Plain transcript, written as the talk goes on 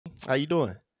How you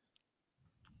doing?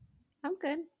 I'm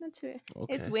good. That's it.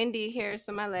 It's Okay. windy here,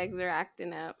 so my legs are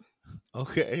acting up.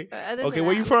 Okay. But other Okay. than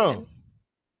Where that, you I'm good. from?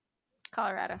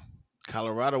 Colorado.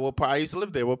 Colorado. What part? I used to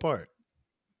live there. What part?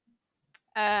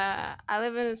 I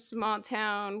live in a small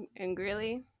town in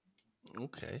Greeley.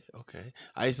 Okay. Okay.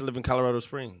 I used to live in Colorado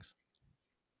Springs.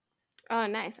 Oh,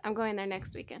 nice. I'm going there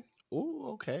next weekend.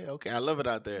 Ooh. Okay. Okay. I love it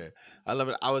out there. I love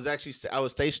it. I was actually I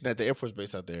was stationed at the Air Force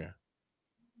Base out there.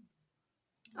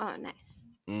 Oh, nice.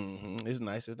 It's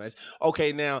nice. It's nice.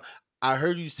 Okay. Now I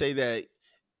heard you say that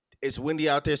it's windy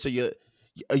out there, so your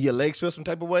legs feel some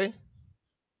type of way.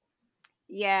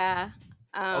 Yeah.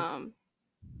 Okay. Um.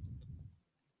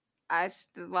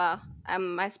 Well,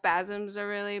 my spasms are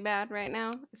really bad right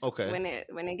now. Okay.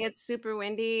 When it gets super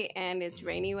windy and it's Mhm.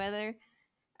 rainy weather.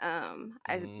 My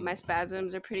Mm,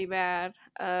 spasms are pretty bad.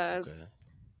 okay.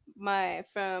 My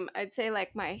from I'd say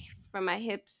like my from my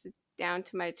hips down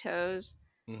to my toes.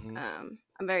 Hmm.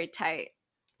 I'm very tight.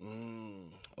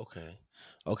 Okay.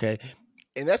 Okay.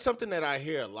 And that's something that I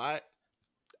hear a lot.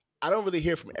 I don't really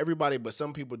hear from everybody, but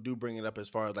some people do bring it up as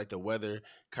far as like the weather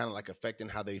kind of like affecting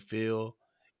how they feel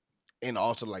and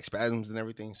also like spasms and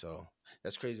everything. So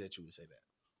that's crazy that you would say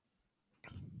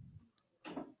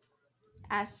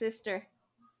Ask sister.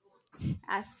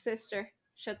 Ask sister.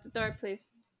 Shut the door, please.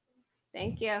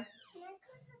 Thank you.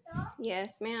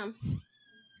 Yes, ma'am.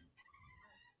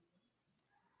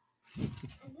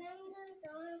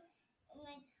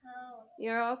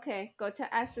 You're okay. Go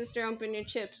to ask sister. Open your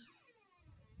chips.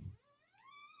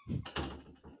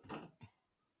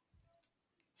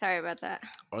 Sorry about that. that.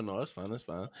 Oh no, that's fine. That's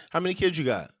fine. How many kids you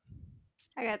got?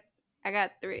 I got I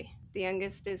got three. The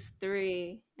youngest is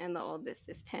 3, and the oldest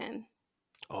is 10.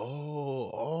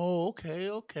 Okay,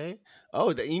 okay.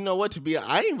 Oh, you know what?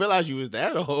 I didn't realize you was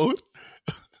that old.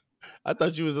 I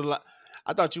thought you was a lot.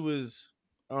 I thought you was.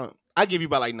 I give you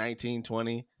about like 19,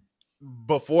 20.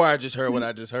 Before I just heard what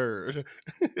I just heard.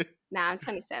 Nah, I'm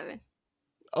 27.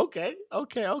 Okay,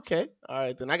 okay, okay. All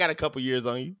right, then I got a couple years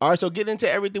on you. All right, so get into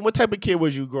everything. What type of kid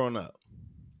was you growing up?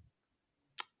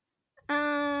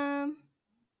 Um,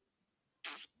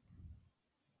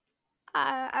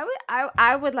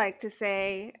 I would like to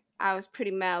say I was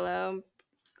pretty mellow.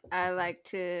 I like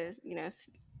to,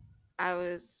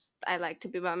 I like to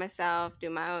be by myself, do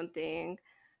my own thing.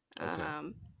 Okay.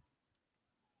 Um,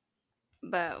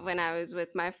 but when I was with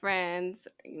my friends,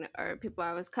 or people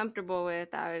I was comfortable with,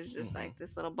 I was just Hmm. like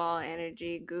this little ball of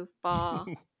energy, goofball,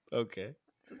 Okay.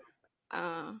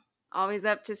 uh, always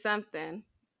up to something.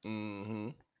 Hmm.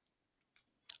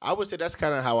 I would say that's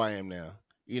kind of how I am now.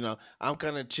 I'm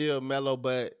kind of chill, mellow,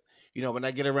 but when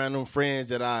I get around them friends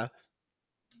that I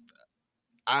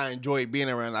enjoy being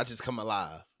around, I just come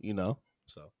alive.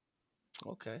 So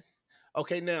okay,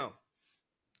 okay. Now,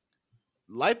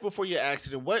 life before your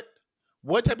accident,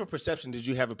 what type of perception did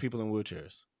you have of people in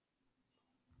wheelchairs?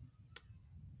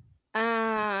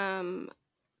 Um,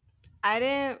 I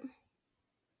didn't,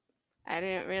 I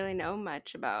didn't really know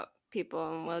much about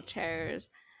people in wheelchairs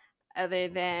other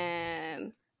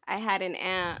than I had an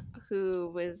aunt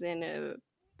who was in a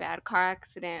bad car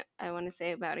accident. I want to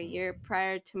say about a year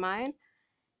prior to mine,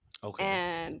 Okay.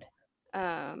 and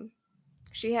um,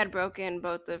 she had broken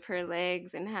both of her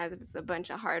legs and had a bunch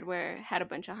of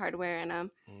hardware in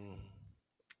them. Mm,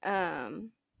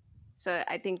 Um, so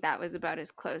I think that was about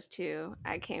as close to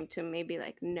I came to maybe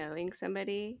like knowing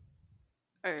somebody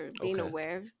or being okay.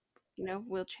 aware of,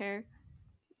 wheelchair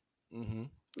Hmm.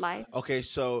 life. Okay,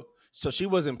 so she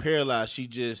wasn't paralyzed. She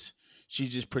just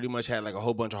pretty much had like a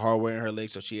whole bunch of hardware in her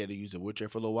legs, so she had to use a wheelchair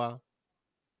for a little while.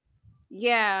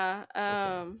 Yeah,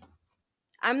 Okay.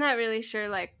 I'm not really sure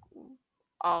like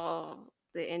all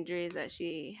the injuries that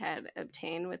she had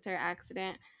obtained with her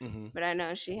accident, Hmm. but I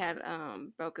know she had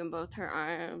broken both her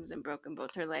arms and broken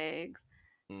both her legs.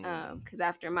 Mm, Because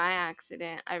after my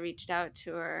accident, I reached out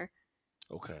to her,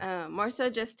 okay. more so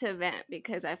just to vent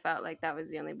because I felt like that was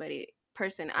the only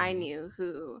person I Hmm. knew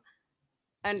who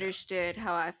Yeah. understood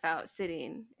how I felt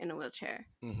sitting in a wheelchair.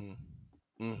 Hmm.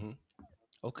 Hmm.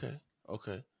 Okay.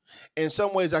 Okay. In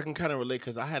some ways, I can kind of relate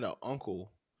because I had an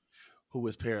uncle who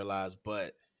was paralyzed,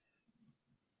 but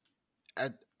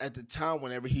at the time,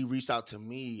 whenever he reached out to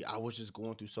me, I was just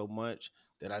going through so much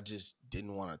that I just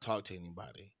didn't want to talk to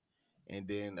anybody. And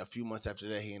then a few months after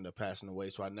that, he ended up passing away.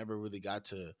 So I never really got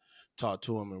to talk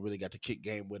to him and really got to kick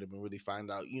game with him and really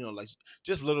find out, like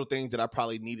just little things that I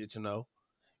probably needed to know.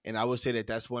 And I would say that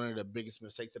that's one of the biggest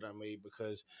mistakes that I made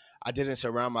because I didn't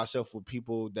surround myself with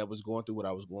people that was going through what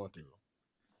I was going through.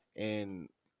 And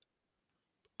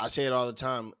I say it all the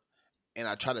time, and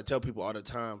I try to tell people all the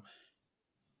time,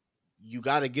 you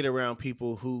got to get around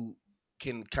people who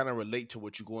can kind of relate to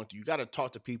what you're going through. You got to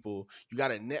talk to people. You got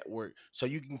to network so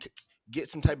you can get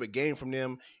some type of game from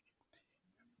them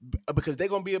because they're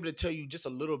gonna be able to tell you just a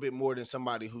little bit more than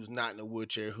somebody who's not in a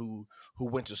wheelchair who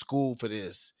went to school for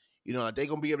this. You know, like they're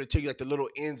gonna be able to tell you like the little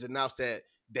ins and outs that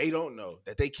they don't know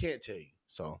that they can't tell you.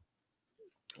 So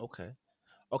okay,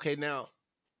 okay. Now,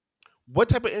 what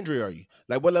type of injury are you?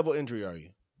 Like, what level injury are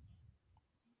you?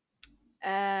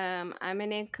 I'm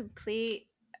an incomplete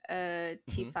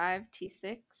Hmm. T5,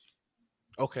 T6.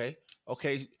 Okay,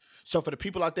 okay. So for the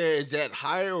people out there, is that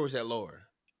higher or is that lower?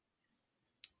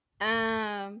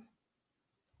 Um,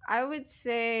 I would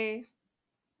say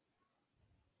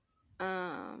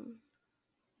um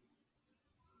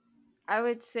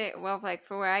well, like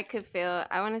for where I could feel,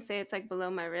 I want to say it's like below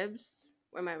my ribs,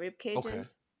 where my rib cage Okay,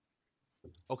 ends.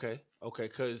 okay, okay.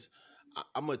 Because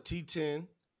I'm a T10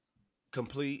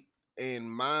 complete, and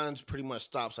mine's pretty much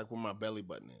stops like where my belly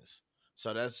button is.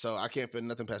 So I can't feel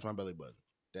nothing past my belly button.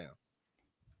 Down.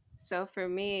 So for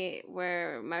me,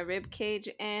 where my rib cage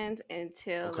ends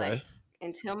Okay.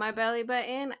 until my belly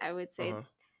button, I would Uh say huh.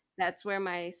 that's where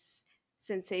my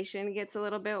sensation gets a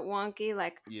little bit wonky.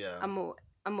 Like Yeah. I'm a,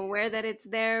 I'm aware that it's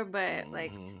there, but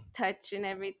like Hmm. touch and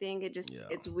everything, Yeah.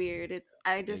 it's weird. It's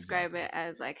I describe Exactly. it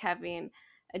as like having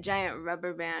a giant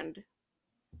rubber band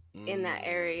in that Mm.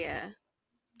 area.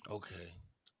 Okay.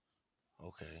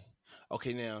 Okay.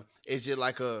 Okay. Now, is it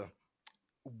like a?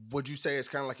 Would you say it's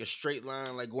kind of like a straight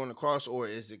line, like going across, or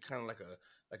is it kind of like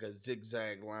a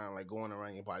zigzag line, like going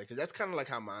around your body? Because that's kind of like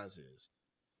how mine's is.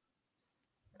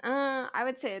 I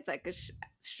would say it's like a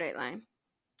straight line.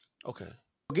 Okay.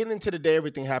 Getting into the day,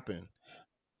 everything happened.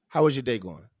 How was your day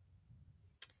going?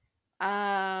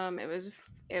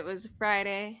 It was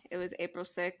Friday. It was April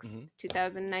 6th, Hmm.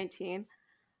 2019.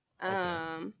 Okay.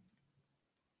 Um,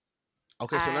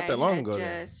 Okay. So not I that long had ago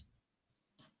then. just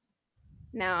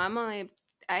now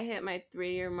I hit my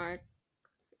 3 year mark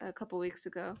a couple weeks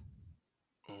ago.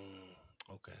 Mm,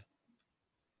 okay.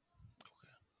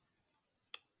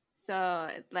 So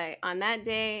like on that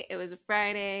day, it was a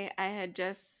Friday. I had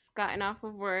just gotten off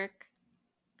of work.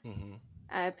 Okay. Hmm.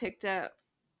 I picked up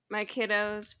my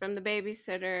kiddos from the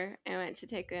babysitter and went to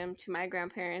take them to my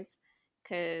grandparents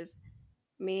because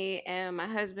me and my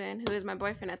husband, who was my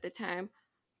boyfriend at the time,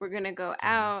 were gonna go Hmm.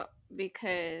 out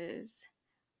because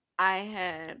I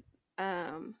had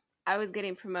I was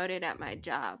getting promoted at my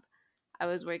job. I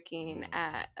was working Mm,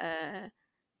 at a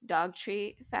dog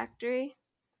treat factory.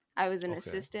 I was an okay.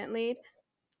 assistant lead.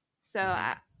 So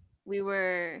Hmm. we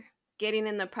were getting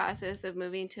in the process of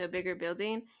moving to a bigger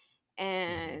building,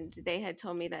 Hmm. and they had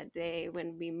told me that day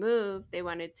when we moved, they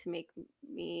wanted to make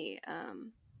me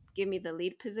give me the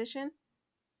lead position.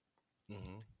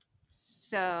 Hmm.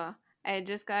 So I had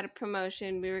just got a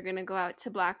promotion. We were gonna go out to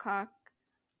Blackhawk.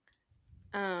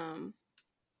 Um,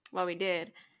 well, we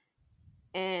did,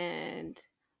 and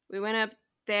we went up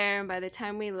there. And by the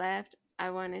time we left, I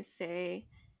want to say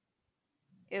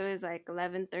it was like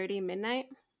 11:30 midnight.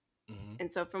 Hmm.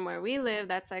 And so from where we live,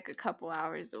 that's like a couple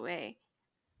hours away.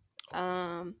 Okay.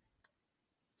 Um,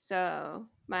 so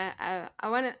I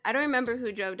don't remember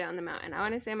who drove down the mountain. I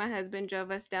want to say my husband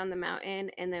drove us down the mountain,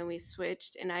 and then we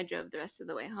switched, and I drove the rest of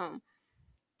the way home.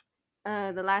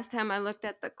 The last time I looked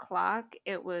at the clock,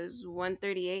 it was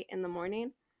 1:38 in the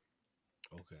morning,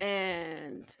 Okay.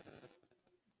 and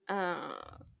uh,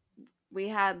 we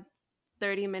had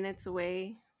 30 minutes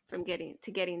away from getting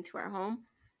to our home.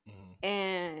 Hmm.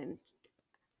 And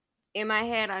in my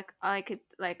head, I could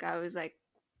like I was like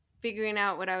figuring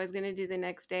out what I was gonna do the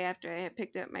next day after I had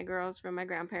picked up my girls from my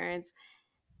grandparents.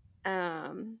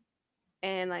 Um,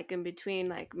 and like in between,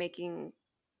 like making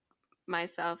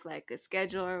myself like a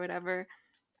schedule or whatever,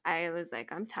 I was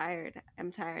like, I'm tired.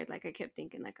 I'm tired. Like I kept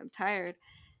thinking like I'm tired.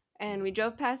 And we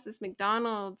drove past this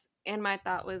McDonald's, and my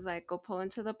thought was like, go pull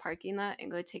into the parking lot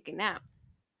and go take a nap.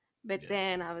 But Yeah.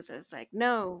 then I was just like,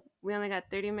 no, we only got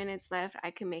 30 minutes left.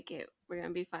 I can make it. We're going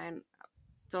to be fine.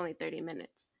 It's only 30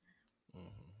 minutes. Hmm.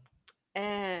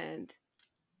 And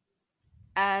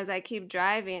as I keep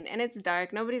driving, and it's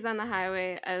dark, nobody's on the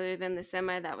highway other than the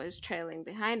semi that was trailing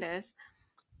behind us.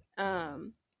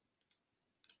 Um,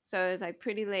 so it was like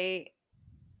pretty late.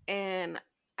 And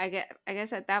I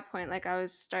guess at that point, like I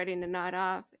was starting to nod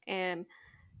off, and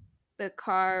the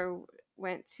car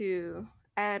went to,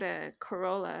 I had a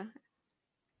Corolla.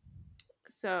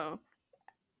 So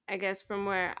I guess from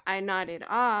where I nodded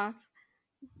off,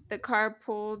 the car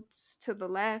pulled to the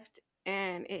left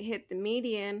and it hit the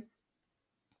median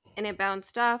and it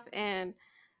bounced off. And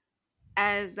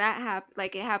as that happened,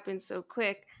 like it happened so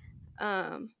quick,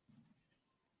 um,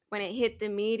 when it hit the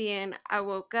median, I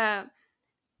woke up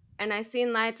and I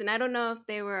seen lights, and I don't know if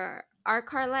they were our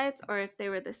car lights or if they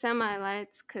were the semi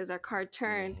lights because our car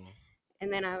turned. Mm-hmm.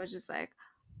 And then I was like,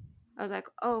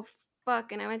 oh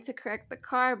fuck. And I went to correct the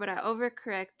car, but I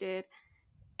overcorrected.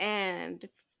 And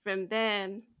from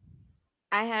then,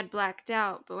 I had blacked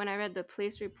out. But when I read the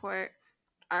police report,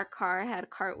 our car had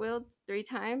cartwheeled 3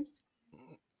 times.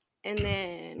 And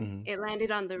then Mm-hmm. it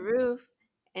landed on the roof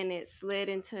and it slid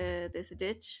into this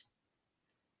ditch.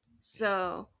 Yeah.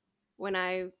 So when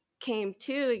I came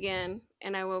to again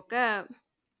and I woke up,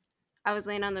 I was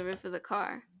laying on the roof of the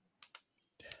car.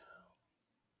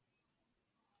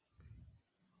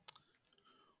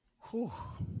 Whew.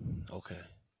 Okay.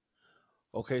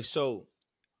 Okay. So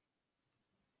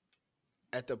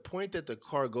at the point that the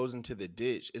car goes into the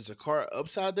ditch, is the car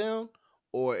upside down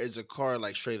or is the car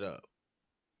like straight up?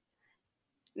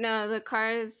 No, the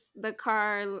car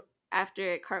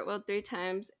after it cartwheeled 3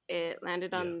 times, it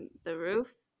landed Yeah. on the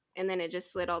roof and then it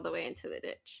just slid all the way into the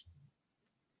ditch.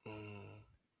 Mm.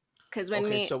 Because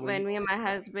Okay. So when you when me and my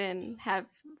husband have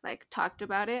like talked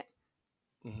about it,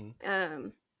 mm-hmm.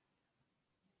 um,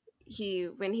 he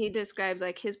when he describes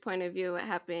like his point of view of what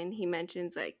happened, he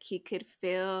mentions like he could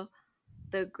feel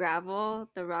the gravel,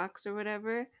 the rocks or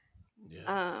whatever, Yeah.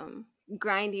 um,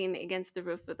 grinding against the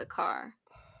roof of the car.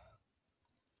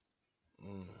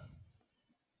 Mm.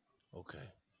 Okay.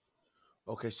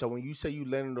 Okay. So when you say you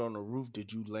landed on the roof,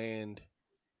 did you land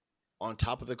on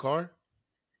top of the car?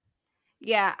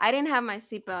 Yeah, I didn't have my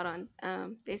seatbelt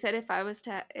on. They said if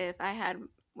I had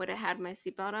would have had my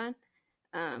seatbelt on,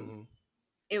 um, Mm-hmm.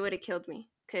 it would have killed me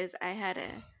because I had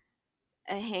a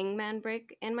hangman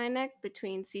break in my neck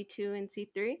between C2 and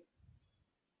C3.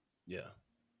 Yeah.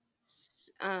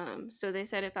 So they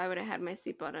said if I would have had my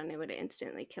seatbelt on, it would have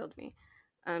instantly killed me.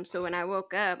 So when I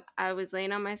woke up, I was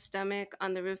laying on my stomach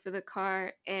on the roof of the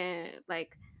car, and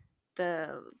like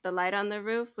the light on the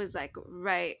roof was like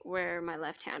right where my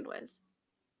left hand was.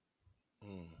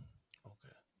 Mm.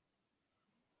 Okay.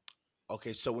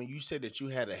 Okay. So when you said that you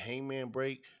had a hangman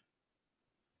break,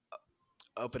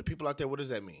 for the people out there, what does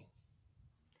that mean?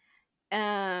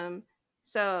 Um,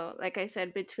 so like I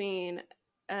said, between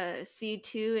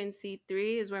C2 and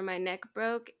C3 is where my neck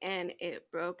broke, and it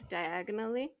broke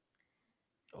diagonally.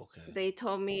 Okay. They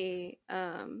told me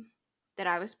that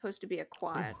I was supposed to be a Whew.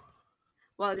 quad.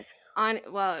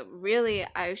 Well, really,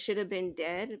 I should have been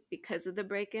dead because of the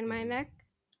break in my Mm-hmm. neck.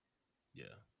 Yeah.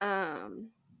 Um,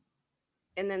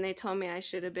 and then they told me I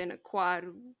should have been a quad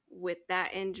with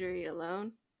that injury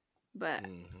alone, but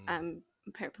Mm-hmm. I'm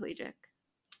paraplegic.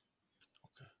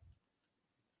 Okay.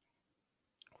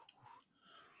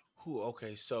 Who?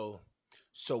 Okay. So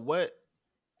what?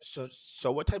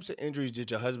 So what types of injuries did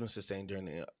your husband sustain dur-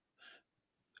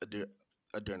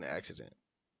 during the accident?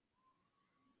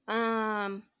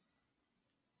 Um,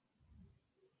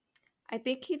 I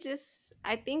think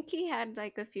he had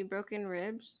like a few broken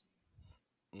ribs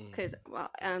because,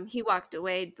 Mm. he walked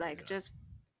away, like, Yeah. just,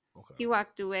 Okay. he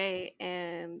walked away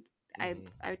and Mm-hmm.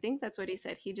 I think that's what he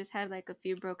said. He just had like a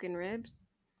few broken ribs.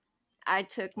 I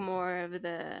took Okay. more of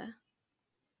the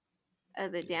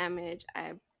Yeah. damage.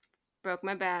 I broke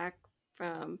my back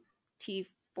from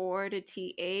T4 to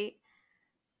T8.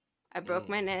 I broke Mm.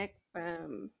 my neck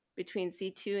from between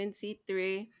C2 and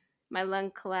C3. My lung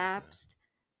Okay. collapsed.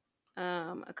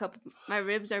 My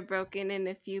ribs are broken in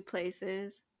a few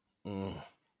places. Mm.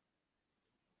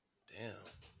 Damn.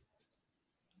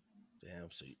 Damn.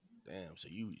 Damn.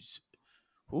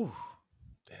 Whew.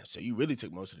 Damn. So you really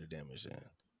took most of the damage then.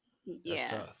 That's Yeah.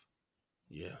 tough.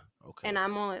 Yeah. Okay. And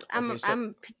Okay. So I'm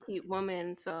a petite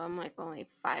woman, so I'm like only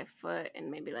 5 foot and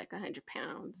maybe like 100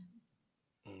 pounds.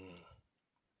 mm,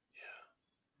 yeah.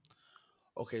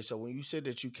 Okay. So when you said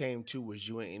that you came to, was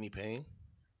you in any pain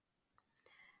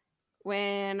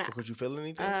When or could you feel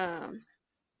anything? um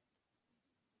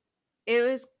it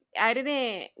was I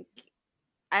didn't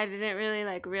I didn't really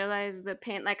like realize the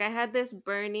pain. Like I had this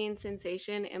burning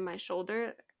sensation in my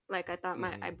shoulder. Like I thought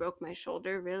Mm-hmm. I broke my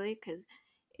shoulder really because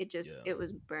Yeah. it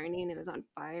was burning. It was on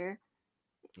fire.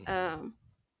 Mm-hmm. Um,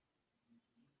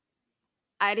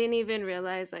 I didn't even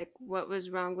realize like what was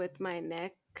wrong with my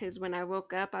neck because when I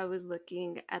woke up, I was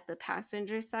looking at the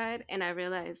passenger side and Yeah.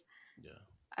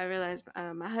 I realized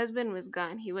my husband was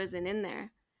gone. He wasn't in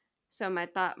there. So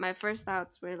my first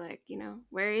thoughts were like,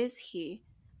 where is he?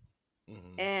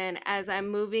 Mm-hmm. And as I'm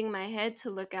moving my head to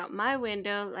look out my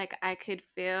window, like I could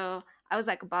feel, I was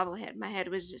like a bobblehead. My head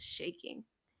was just shaking.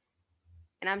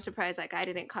 And I'm surprised like I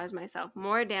didn't cause myself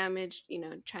more damage,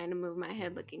 trying to move my head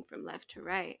Mm-hmm. looking from left to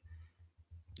right.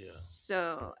 Yeah.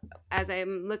 So as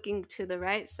I'm looking to the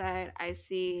right side, I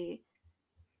see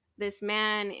this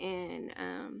man in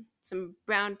some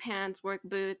brown pants, work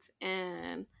boots,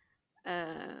 and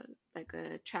like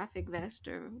a traffic vest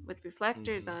or with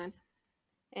reflectors Mm-hmm. on,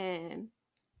 and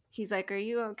he's like, "Are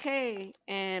you okay?"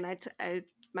 And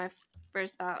my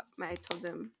first thought, I told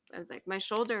him, I was like, my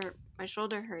shoulder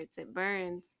hurts, it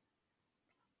burns.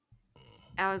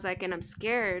 I was like, and I'm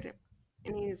scared.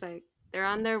 And he's like, "They're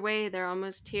on their way, they're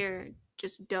almost here.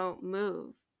 Just don't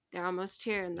move. They're almost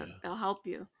here, and Yeah. they'll help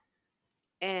you."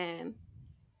 And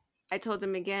I told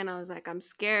him again, I was like, "I'm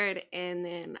scared." And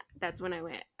then that's when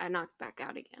I knocked back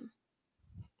out again.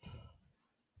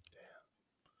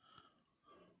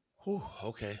 Whew,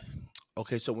 okay.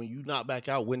 Okay. So when you knock back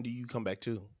out, when do you come back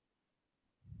to?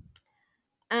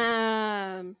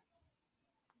 Um,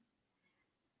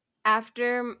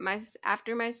 after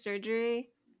my surgery,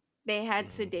 they had Mm-hmm.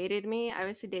 sedated me. I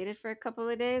was sedated for a couple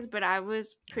of days, but Okay. I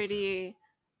was pretty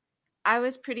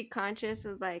conscious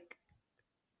of like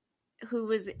who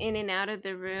was in and out of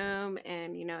the room,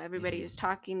 and everybody was Mm-hmm.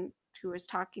 talking who was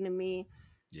talking to me.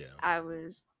 Yeah. I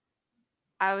was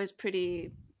I was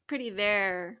pretty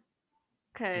there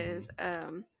Mm-hmm. cuz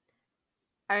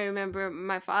I remember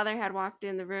my father had walked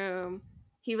in the room.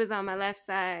 He was on my left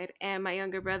side and my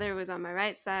younger brother was on my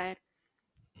right side.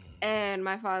 And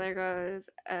my father goes,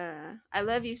 "I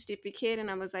love you, stupid kid." And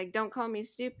I was like, "Don't call me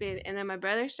stupid." And then my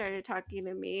brother started talking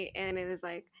to me, and it was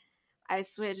like, I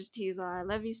switched. He's like, "I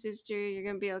love you, sister. You're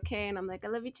going to be okay." And I'm like, "I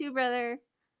love you too, brother."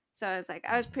 So I was like,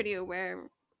 I was Mm-hmm. pretty aware,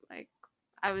 like,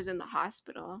 I was in the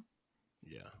hospital.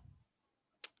 Yeah.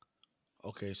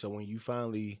 Okay. So when you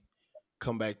finally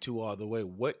come back to all the way,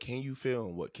 what can you feel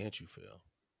and what can't you feel?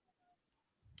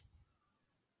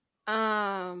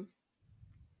 Um,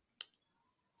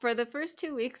 for the first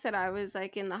 2 weeks that I was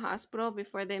like in the hospital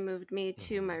before they moved me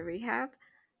to my Mm-hmm. rehab,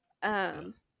 Yeah.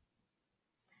 um,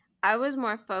 I was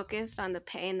more focused on the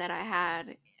pain that I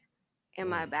had in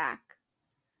my Mm. back.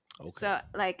 Okay. So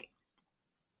like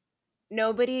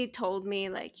nobody told me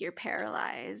like you're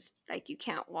paralyzed, like you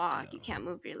can't walk, you Yeah. can't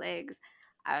move your legs.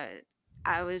 I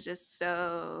i was just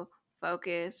so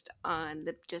focused on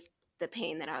the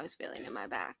pain that I was feeling in my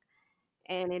back,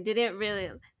 and it didn't really,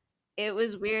 it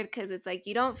was weird because it's like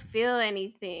you don't feel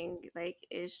anything, like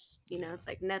Yeah. it's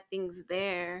like nothing's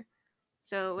there.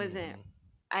 So it wasn't, Mm-hmm.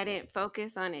 I didn't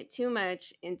focus on it too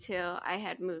much until I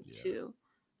had moved Yeah. to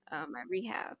my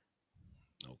rehab.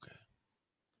 Okay.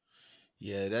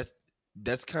 Yeah,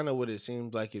 that's kind of what it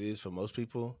seems like it is for most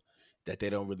people, that they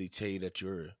don't really tell you that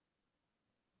you're,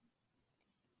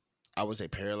 I would say,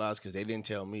 paralyzed, because they didn't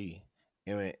tell me.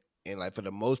 And like for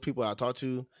the most people I talk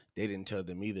to, they didn't tell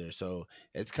them either. So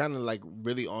it's kind of like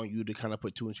really on you to kind of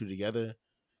put two and two together.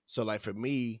 So like for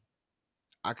me,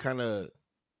 I kind of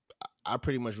I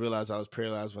pretty much realized I was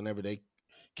paralyzed whenever they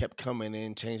kept coming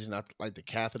in, changing out like the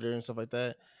catheter and stuff like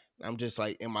that. I'm just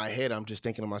like in my head, I'm just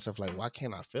thinking to myself like, why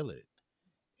can't I feel it?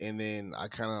 And then I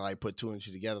kind of like put two and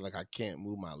two together, like I can't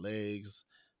move my legs,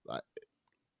 like,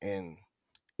 and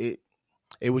it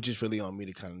it was just really on me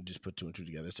to kind of just put two and two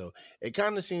together. So it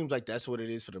kind of seems like that's what it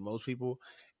is for the most people.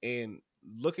 And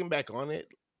looking back on it,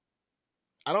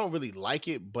 I don't really like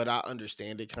it, but I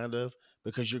understand it kind of,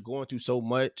 because you're going through so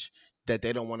much that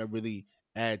they don't want to really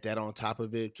add that on top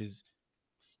of it, because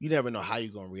you never know how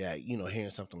you're gonna react, hearing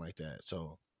something like that.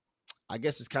 So I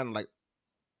guess it's kind of like,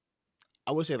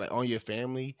 I would say, like on your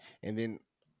family, and then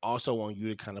also on you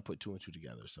to kind of put two and two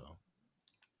together. So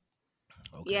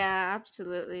okay. Yeah,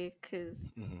 absolutely, because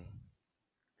Hmm.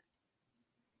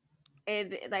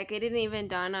 it didn't even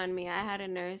dawn on me. I had a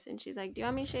nurse and she's like, "Do you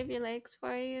want me to shave your legs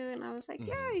for you?" And I was like,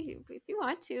 Hmm. "Yeah, if you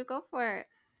want to, go for it."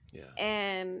 Yeah.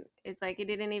 And it's like it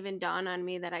didn't even dawn on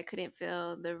me that I couldn't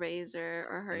feel the razor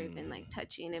or her even like Hmm.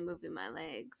 touching and moving my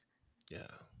legs. Yeah.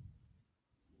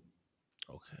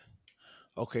 Okay.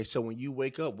 Okay. So when you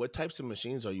wake up, what types of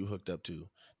machines are you hooked up to?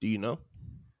 Do you know?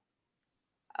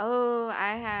 Oh,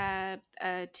 I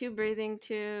had two breathing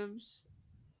tubes.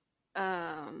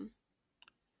 Um,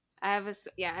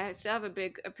 yeah, I still have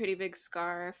a pretty big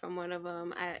scar from one of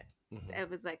them. Hmm. It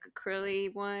was like a curly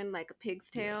one, like a pig's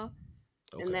Yeah. tail,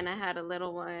 and Okay. then I had a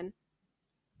little one,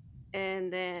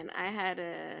 and then I had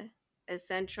a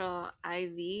central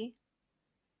IV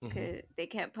Hmm. because they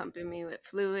kept pumping me with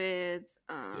fluids,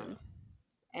 Yeah.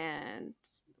 and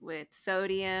with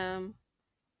sodium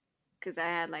because I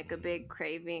had like a big Hmm.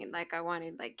 craving, like I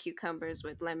wanted like cucumbers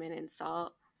with lemon and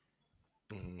salt,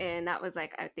 Hmm. and that was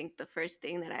like I think the first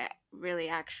thing that I really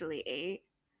actually ate.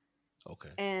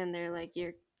 Okay. And they're like,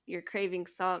 you're craving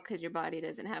salt because your body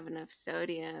doesn't have enough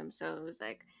sodium, so it was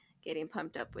like getting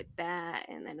pumped up with that,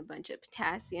 and then a bunch of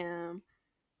potassium.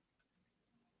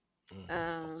 Hmm. Okay.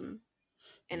 um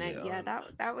and I Yeah. yeah,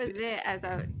 that was it, as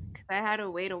I because I had to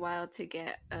wait a while to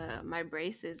get my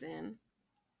braces in.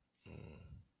 Mm.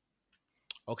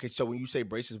 Okay, so when you say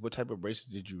braces, what type of braces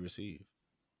did you receive?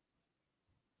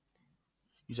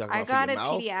 You talking I about for your got a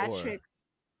mouth or? pediatrics.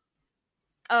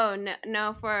 Oh no,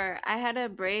 no, for I had a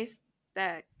brace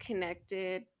that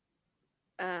connected.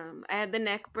 I had the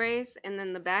neck brace and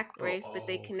then the back Oh, brace, but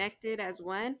they oh, okay. connected as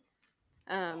one.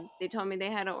 They told me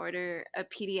they had to order a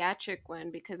pediatric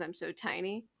one because I'm so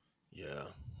tiny. Yeah.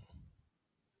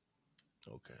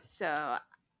 Okay. So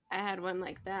I had one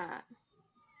like that.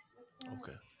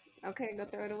 Okay. Okay, go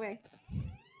throw it away.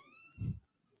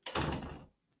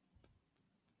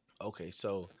 Okay.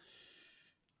 So,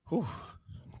 whew,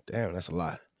 damn, that's a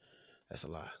lot. That's a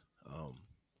lot. Um.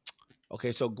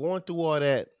 Okay. So going through all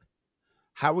that,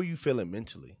 how were you feeling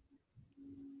mentally?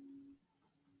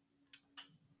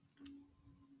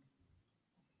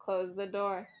 Close the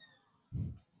door.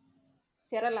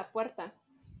 Cierra la puerta.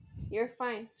 You're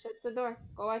fine. Shut the door.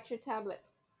 Go watch your tablet.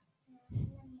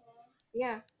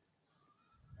 Yeah.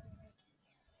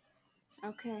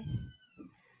 Okay.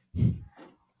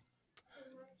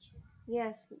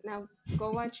 Yes. Now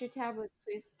go watch your tablet,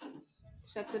 please.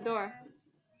 Shut the door.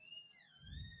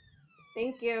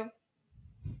 Thank you.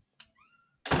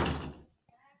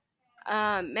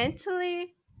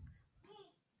 Mentally,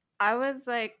 I was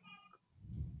like,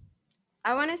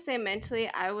 I want to say mentally,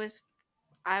 I was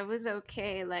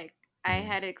okay. Like I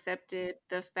had accepted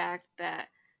the fact that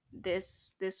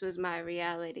this was my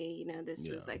reality. You know, this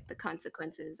was Yeah. like the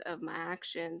consequences of my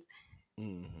actions.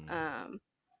 Hmm. Um,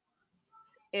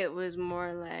 it was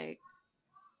more like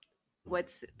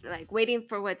what's like waiting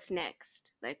for what's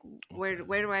next. Like Okay.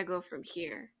 where do I go from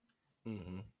here?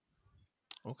 Hmm.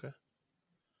 Okay.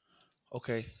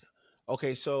 Okay.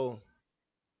 Okay. So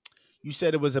you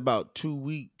said it was about 2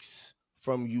 weeks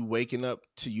from you waking up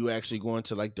to you actually going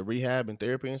to like the rehab and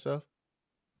therapy and stuff.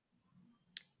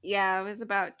 Yeah, it was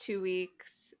about 2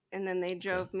 weeks, and then they Okay.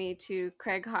 drove me to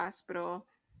Craig Hospital,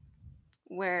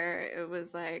 where it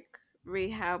was like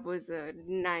rehab was a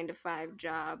 9 to 5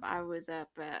 job. I was up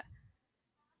at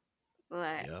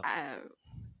like Yeah.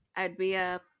 I'd be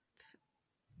up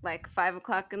like 5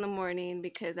 o'clock in the morning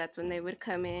because that's when they would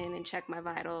come in and check my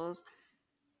vitals.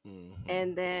 Hmm.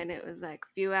 And then it was like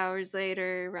a few hours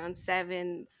later, around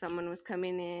 7, someone was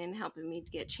coming in helping me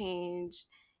to get changed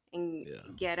and Yeah.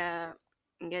 get up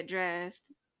and get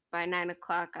dressed. By 9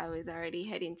 o'clock, I was already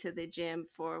heading to the gym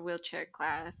for wheelchair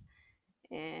class,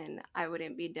 and I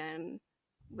wouldn't be done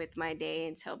with my day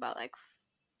until about like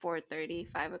 4:30,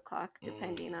 5 o'clock,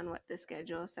 depending Mm. on what the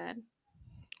schedule said.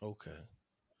 Okay.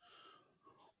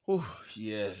 Whew,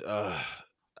 yes. I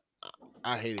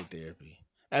I hated therapy.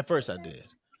 At first, I did.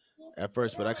 At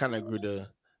first, but I kind of grew to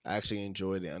I actually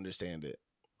enjoyed it, and understand it.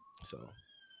 So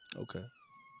okay.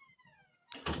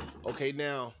 Okay.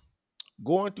 Now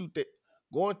going through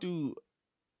going through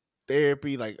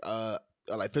therapy, like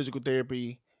physical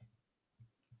therapy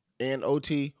and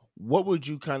OT. What would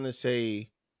you kind of say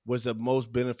was the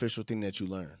most beneficial thing that you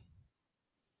learned?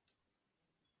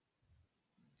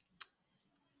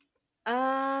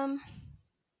 Um,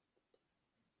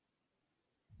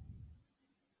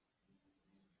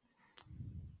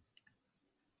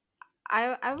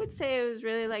 I would say it was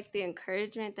really like the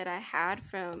encouragement that I had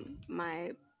from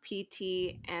my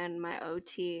PT and my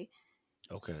OT.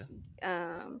 Okay.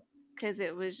 Because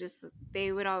it was just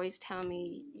they would always tell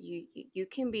me you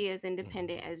can be as Hmm.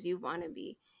 independent as you want to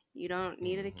be. You don't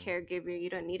need a Hmm. caregiver. You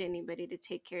don't need anybody to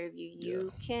take care of you. Yeah.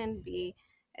 You can be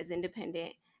as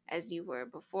independent as you were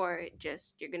before.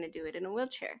 Just you're gonna do it in a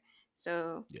wheelchair.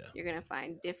 So Yeah. you're gonna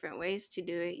find different ways to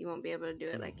do it. You won't be able to do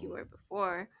it like you Hmm. were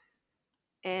before.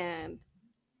 Yeah. And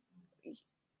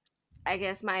I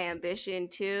guess my ambition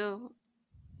too,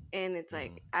 and it's Hmm.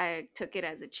 like I took it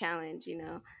as a challenge, you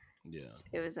know. Yeah.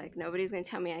 It was like nobody's gonna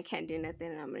tell me I can't do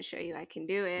nothing, and I'm gonna show you I can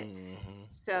do it. Hmm.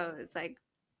 So it's like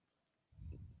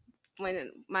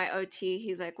when my OT,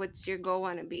 he's like, "What's your goal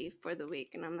want to be for the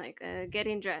week?" And I'm like,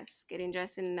 getting dressed in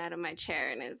and out of my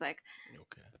chair." And it was like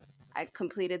Okay. I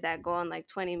completed that goal in like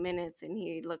 20 minutes, and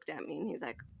he looked at me and he's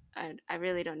like, I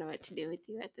really don't know what to do with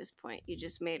you at this point. You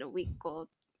just made a week goal.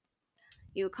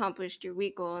 You accomplished your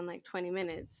week goal in like 20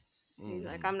 minutes. He's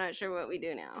like, Hmm. I'm not sure what we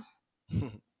do now.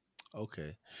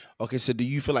 Okay. Okay. So, do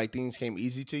you feel like things came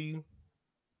easy to you?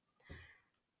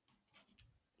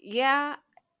 Yeah,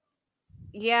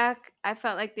 yeah. I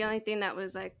felt like the only thing that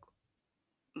was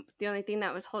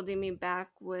holding me back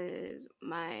was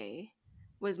my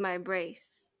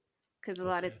brace, because a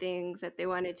lot of Okay. things that they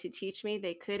wanted to teach me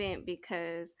they couldn't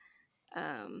because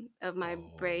of my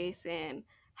Oh. brace and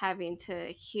having to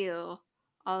heal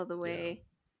all the Yeah. way.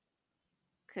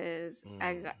 Because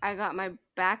Mm. I got my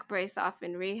back brace off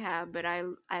in rehab, but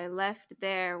I left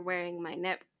there wearing my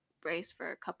brace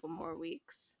for a couple more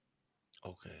weeks.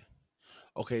 Okay.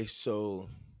 Okay, so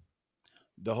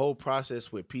the whole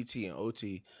process with PT and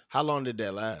OT, how long did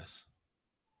that last?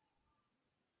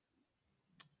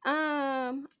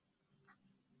 Um,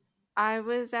 I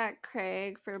was at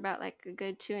Craig for about like a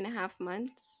good 2.5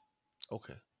 months.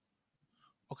 Okay.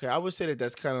 Okay, I would say that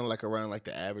that's kind of like around like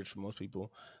the average for most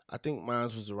people. I think mine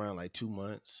was around like 2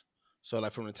 months. So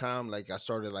like from the time like I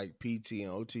started like PT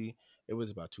and OT, it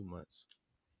was about 2 months.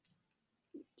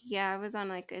 Yeah, I was on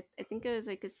like I think it was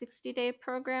like a 60-day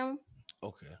program,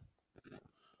 Okay.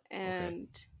 Okay. and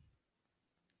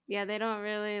yeah, they don't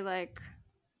really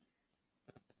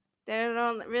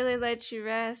let you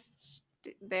rest.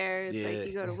 There, it's like Yeah.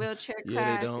 you go to wheelchair Yeah,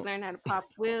 they class, you don't. learn how to pop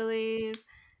wheelies,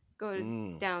 go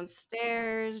Mm.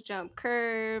 downstairs, jump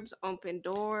curbs, open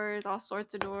doors, all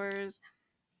sorts of doors.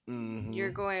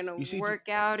 You're Mhm. going to You see work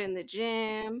out in the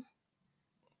gym,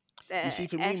 you the see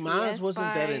for me mine FES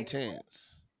wasn't that bike.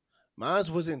 intense. Mine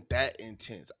wasn't that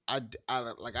intense. I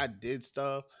did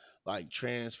stuff like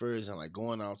transfers and like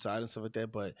going outside and stuff like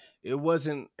that, but it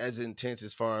wasn't as intense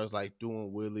as far as like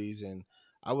doing wheelies and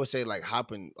I would say like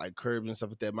hopping like curbs and stuff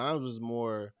like that. Mine was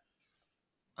more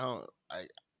I don't I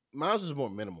mine was more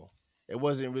minimal. It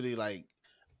wasn't really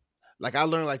like I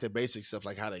learned like the basic stuff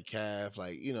like how to calf,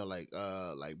 like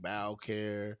like bowel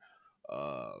care.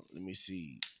 Let me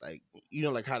see, like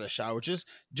like how to shower, just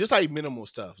like minimal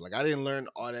stuff. Like I didn't learn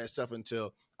all that stuff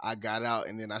until I got out,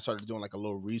 and then I started doing like a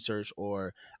little research,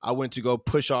 or I went to go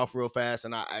push off real fast,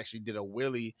 and I actually did a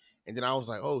wheelie, and then I was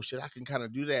like, oh shit, I can kind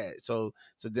of do that. So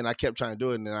then I kept trying to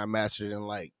do it, and then I mastered it in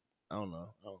like I don't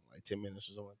know, like 10 minutes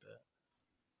or something like that.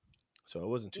 So it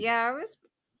wasn't too bad. Yeah,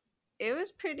 it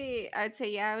was pretty. I'd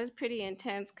say yeah, it was pretty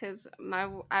intense because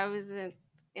I was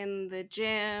in the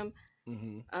gym,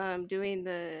 Mm-hmm. doing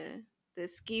the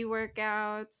ski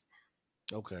workouts.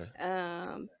 Okay.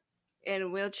 Um,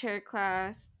 in wheelchair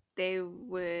class, they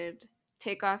would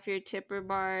take off your tipper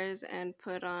bars and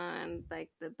put on like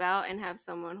the belt and have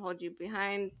someone hold you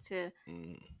behind to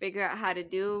Mm, figure out how to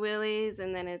do wheelies.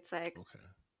 And then it's like okay.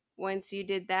 once you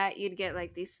did that, you'd get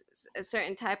like these a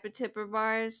certain type of tipper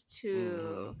bars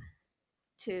Mm-hmm.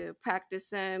 to practice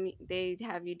them. They'd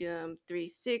have you do them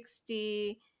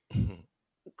 360,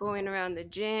 going around the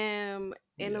gym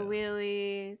in a Yeah.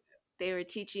 wheelie. They were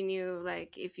teaching you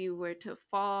like if you were to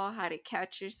fall, how to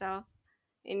catch yourself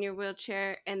in your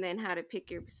wheelchair, and then how to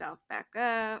pick yourself back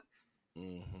up.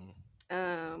 Mm-hmm.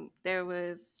 There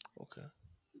was Okay.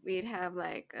 we'd have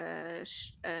like a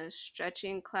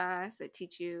stretching class that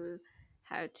teach you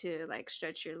how to like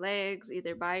stretch your legs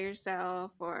either by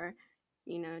yourself or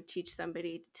teach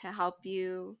somebody to help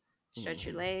you stretch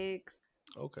your Mm-hmm. legs,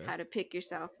 Okay. how to pick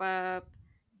yourself up.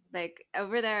 Like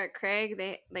over there at Craig,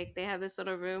 they have this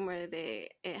little room where they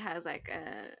it has like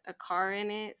a car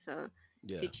in it, so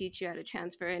to Yeah. teach you how to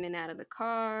transfer in and out of the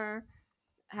car,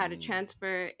 how to Mm,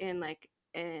 transfer in like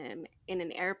in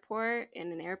an airport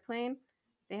in an airplane.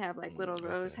 They have like little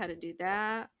rows okay. how to do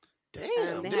that.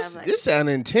 Damn, They this have like this sound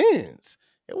intense.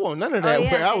 It wasn't none of oh that yeah,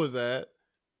 where I was at.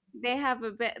 they have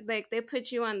a bed, like they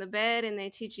put you on the bed and they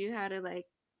teach you how to like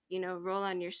roll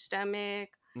on your stomach,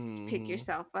 pick Mm-hmm.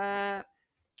 yourself up,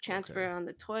 Okay. transfer on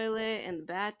the toilet and the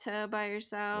bathtub by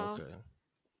yourself. Okay.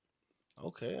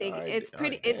 Okay. All They right. it's All pretty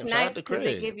right. it's Damn. Shout out nice to because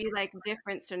they Craig. give you like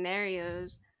different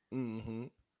scenarios. Mm-hmm.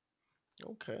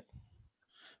 Okay.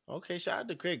 Okay. Shout out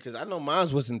to Craig because I know mine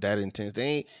wasn't that intense.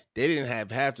 They didn't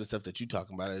have half the stuff that you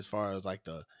talking about as far as like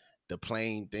the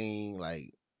plane thing.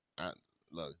 Like, I,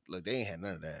 look, they ain't had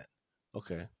none of that.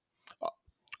 Okay. Uh,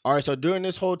 All right. So during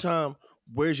this whole time,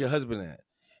 where's your husband at?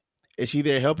 Is he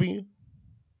there helping you?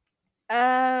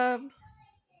 um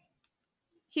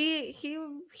he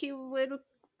would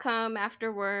come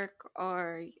after work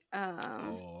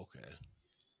um Oh, okay.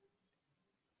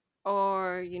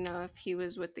 or if he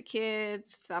was with the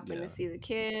kids stopping to Yeah. see the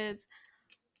kids.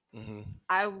 Mm-hmm.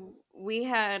 I we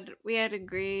had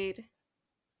agreed.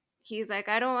 He's like,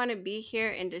 I don't want to be here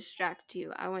and distract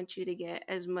you. I want you to get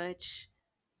as much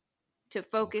to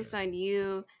Okay. focus on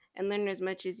you and learn as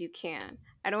much as you can.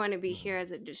 I don't want to be Mm-hmm. here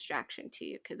as a distraction to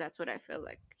you because that's what I feel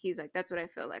like. He's like, that's what I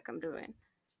feel like I'm doing.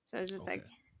 So I was just like,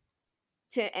 Okay.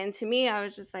 to me, I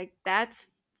was just like, that's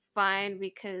fine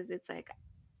because it's like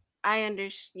I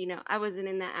wasn't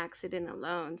in that accident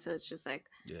alone. So it's just like,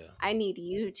 Yeah. I need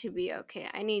you to be okay.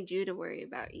 I need you to worry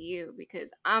about you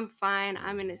because I'm fine.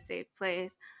 I'm in a Mm. safe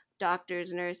place.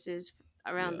 Doctors, nurses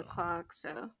around the Yeah. clock.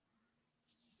 So,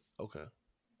 Okay.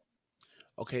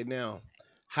 Okay. Now,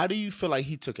 how do you feel like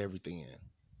he took everything in?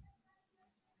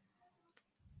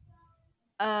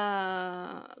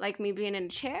 like me being in a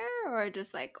chair or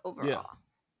just like Yeah. overall?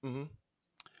 Mm-hmm.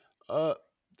 Uh,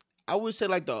 I would say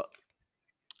like the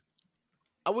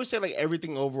I would say like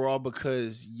everything overall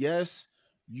because yes,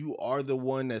 you are the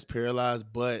one that's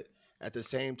paralyzed, but at the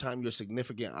same time, your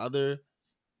significant other,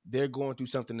 they're going through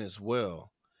something as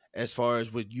well, as far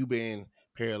as with you being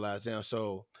paralyzed now.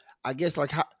 So I guess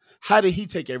like how did he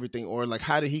take everything, or like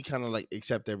how did he kind of like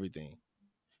accept everything?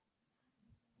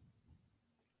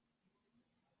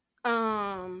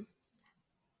 Um,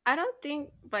 I don't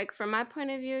think like from my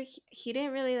point of view, he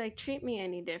didn't really like treat me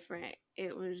any different.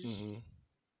 Mm-hmm.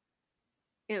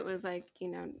 It was like,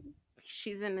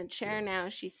 she's in a chair Yeah. now.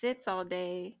 She sits all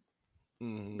day,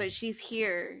 Mm-hmm. but she's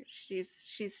here.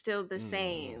 She's still the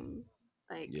Mm-hmm. same.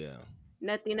 Like Yeah.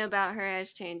 nothing about her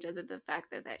has changed other than the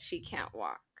fact that she can't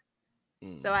walk.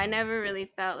 So I Mm-hmm. never really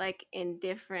felt like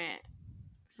indifferent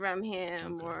from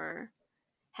him Okay. or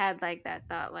had like that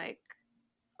thought like,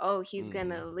 oh, he's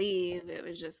Mm-hmm. gonna leave. It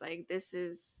was just like this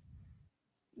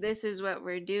is what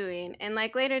we're doing. And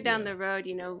like later down Yeah. the road,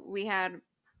 we had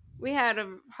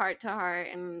a heart to heart,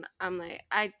 and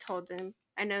I told him,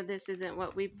 I know this isn't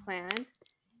what we planned,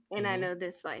 and I Mm-hmm. know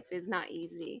this life is not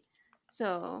easy.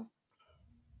 So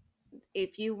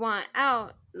if you want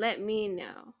out, let me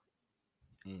know,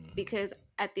 Mm-hmm. because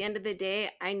at the end of the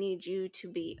day, I need you to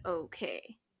be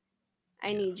okay.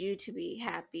 I Yeah. need you to be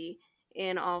happy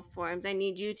in all forms. I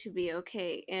need you to be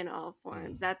okay in all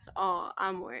forms. Mm-hmm. That's all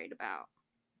I'm worried about.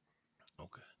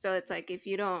 Okay. So it's like,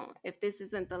 if this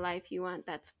isn't the life you want,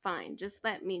 that's fine. Just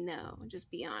let me know. Just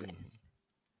be Mm-hmm. honest.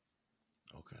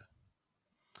 Okay.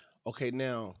 Okay.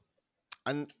 Now,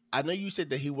 I know you said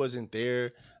that he wasn't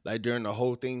there like during the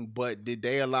whole thing, but did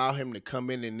they allow him to come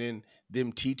in and then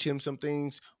them teach him some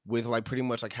things with like pretty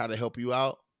much like how to help you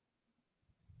out?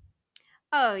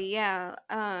 Oh yeah.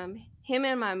 Him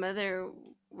and my mother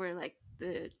were like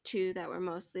the two that were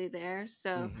mostly there.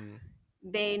 So Mm-hmm.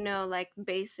 they know like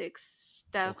basic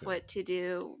stuff, Okay. what to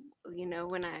do,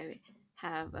 when I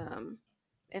have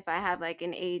if I have like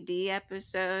an AD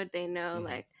episode, they know Mm-hmm.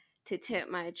 like to tip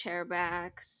my chair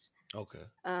backs. Okay.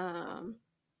 Um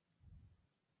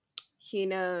he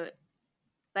know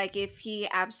like if he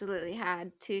absolutely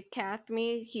had to cath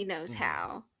me, he knows Mm-hmm.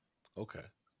 how. Okay.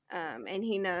 And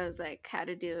he knows like how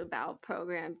to do a bowel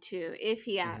program too, if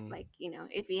he had Mm-hmm. like,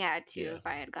 if he had to, Yeah. if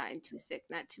I had gotten too sick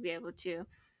not to be able to.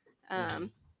 Mm-hmm.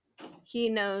 um he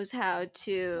knows how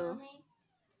to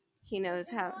he knows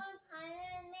how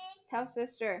tell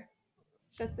sister,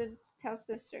 shut the tell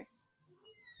sister.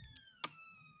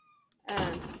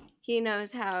 um he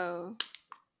knows how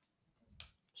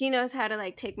he knows how to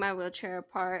like take my wheelchair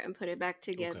apart and put it back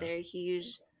Okay. together.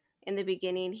 In the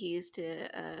beginning, he used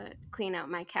to clean out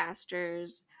my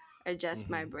casters, adjust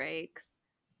my Mm-hmm. brakes.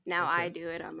 Now I Okay. do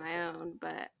it on my own,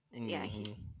 but yeah,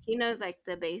 Mm-hmm. he knows like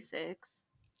the basics.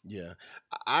 Yeah.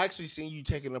 I actually seen you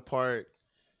taking apart.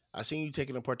 I seen you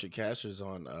taking apart your casters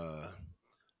on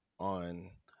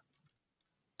on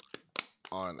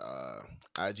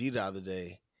IG the other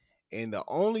day. And the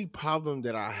only problem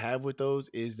that I have with those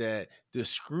is that the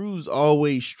screws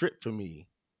always strip for me.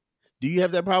 Do you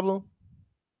have that problem?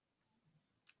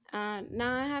 No,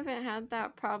 I haven't had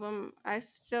that problem. I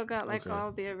still got like Okay.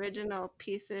 all the original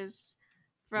pieces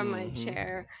from my Mm-hmm.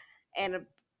 chair, and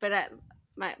but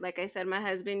my like I said, my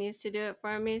husband used to do it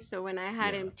for me. So when I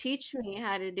had Yeah. him teach me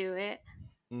how to do it,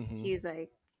 Mm-hmm. he's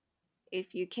like,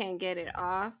 if you can't get it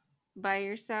off by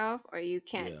yourself or you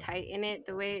can't Yeah. tighten it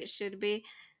the way it should be,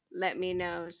 let me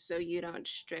know so you don't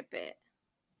strip it.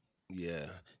 Yeah.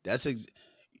 That's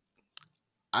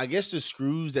I guess the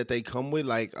screws that they come with,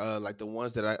 like the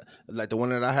ones that I like the one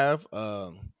that I have,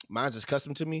 mine's is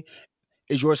custom to me.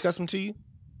 Is yours custom to you?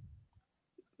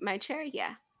 My chair,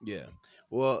 yeah. Yeah.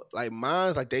 Well, like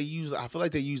mine's like they use I feel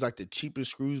like they use like the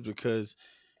cheapest screws because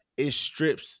it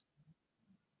strips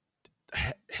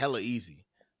hella easy.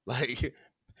 Like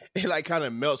it like kind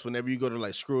of melts whenever you go to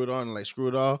like screw it on and like screw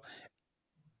it off.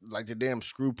 Like the damn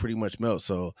screw pretty much melts.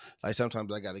 So like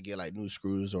sometimes I gotta get like new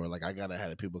screws or like I gotta have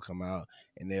the people come out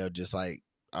and they'll just like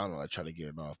I don't know, like try to get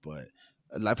it off. But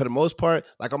like for the most part,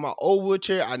 like on my old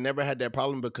wheelchair, I never had that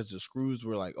problem because the screws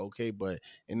were like okay. But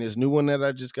in this new one that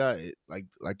I just got,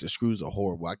 like the screws are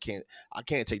horrible. I can't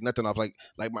take nothing off. Like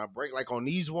my brake, like on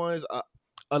these ones,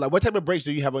 like what type of brakes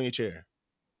do you have on your chair?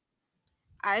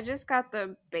 I just got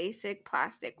the basic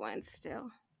plastic ones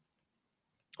still.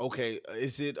 Okay,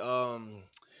 is it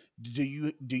do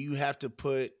you have to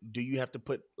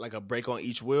put like a brake on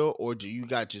each wheel or do you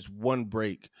got just one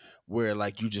brake where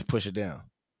like you just push it down?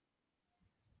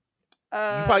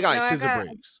 You probably got No, like I scissor got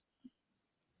brakes.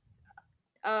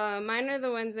 mine are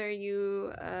the ones where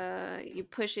you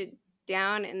push it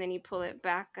down and then you pull it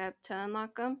back up to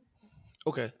unlock them.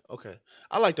 Okay, okay.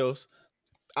 I like those.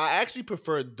 I actually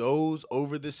prefer those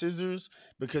over the scissors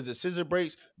because the scissor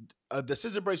breaks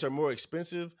are more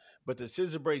expensive, but the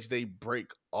scissor breaks they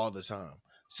break all the time.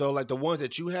 So like the ones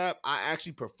that you have, I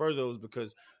actually prefer those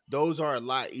because those are a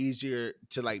lot easier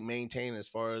to like maintain as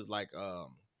far as like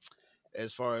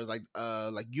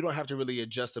you don't have to really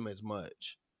adjust them as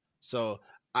much. So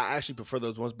I actually prefer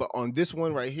those ones. But on this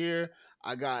one right here,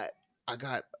 I got I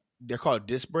got they're called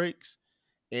disc brakes,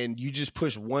 and you just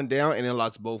push one down and it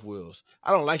locks both wheels.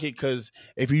 I don't like it because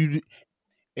if you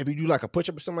do like a push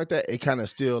up or something like that, it kind of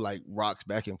still like rocks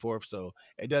back and forth, so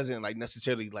it doesn't like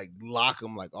necessarily like lock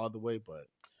them like all the way. But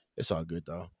it's all good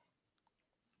though.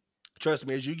 Trust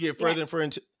me, Yeah,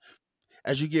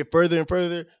 as you get further and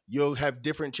further, you'll have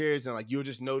different chairs and like you'll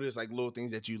just notice like little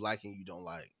things that you like and you don't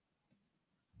like.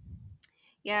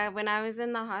 yeah. When I was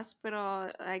in the hospital,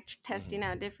 like testing Hmm.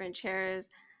 out different chairs,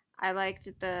 I liked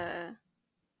the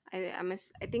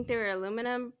I think they were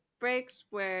aluminum brakes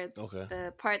where Okay.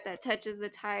 the part that touches the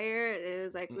tire it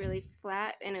was like really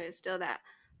flat and it was still that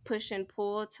push and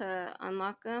pull to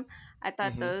unlock them. I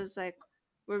thought Mm-hmm. those like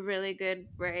were really good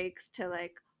brakes to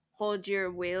like hold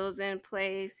your wheels in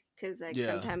place because like Yeah.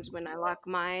 sometimes when I lock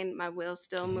mine, my wheel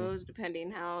still Hmm. moves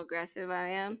depending how aggressive I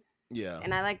am. Yeah.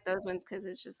 And I like those ones because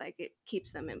it's just like it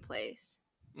keeps them in place.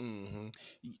 Hmm.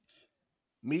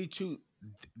 Me too.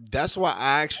 That's why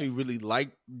I actually really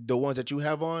like the ones that you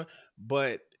have on.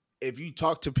 But if you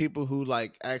talk to people who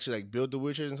like actually like build the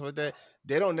wheelchairs and stuff like that,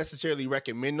 they don't necessarily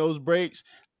recommend those brakes.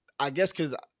 I guess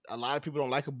because a lot of people don't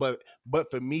like them,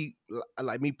 but for me,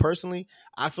 like me personally,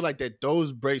 I feel like that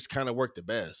those brakes kind of work the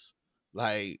best.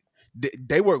 Like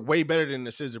they work way better than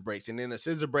the scissor brakes, and then the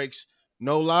scissor brakes,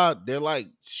 no lie, they're like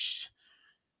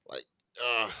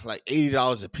like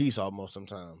 $80 a piece almost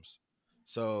sometimes.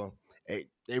 So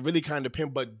it really kind of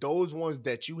depends. But those ones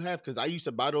that you have, because I used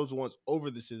to buy those ones over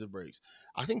the scissor breaks.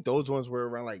 I think those ones were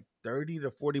around like 30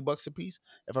 to 40 bucks a piece,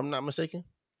 if I'm not mistaken.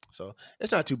 So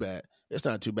it's not too bad. It's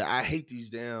not too bad. I hate these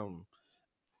damn.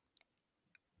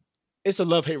 It's a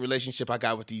love hate relationship I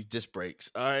got with these disc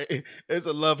brakes. All right, it's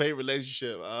a love hate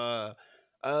relationship.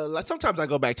 Like sometimes I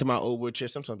go back to my old wheelchair,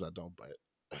 sometimes I don't, but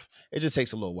it just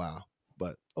takes a little while.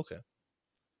 But okay,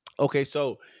 okay.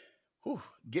 So whew,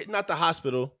 getting out the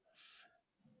hospital,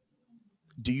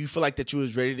 do you feel like that you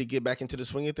was ready to get back into the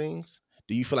swing of things?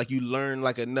 Do you feel like you learned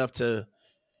like enough to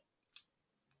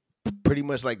pretty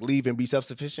much like leave and be self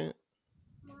sufficient?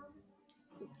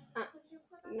 Uh,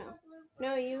 no,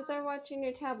 no, you are watching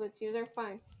your tablets. You are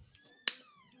fine.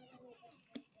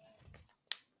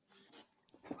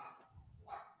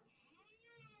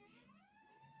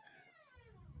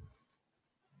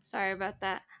 Sorry about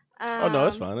that. Oh no,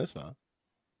 it's Um, fine. It's fine.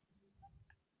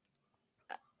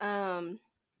 um,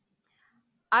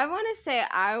 I want to say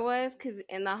I was because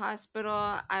in the hospital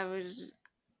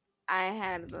I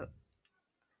had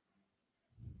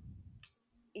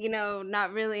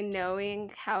not really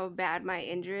knowing how bad my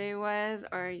injury was,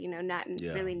 or not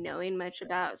Yeah. really knowing much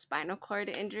about spinal cord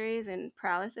injuries and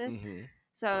paralysis. Mm-hmm.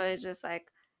 So it's just like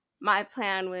my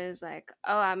plan was like,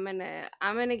 oh, I'm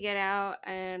gonna get out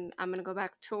and I'm gonna go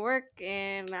back to work,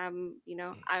 and I'm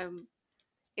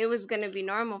it was gonna be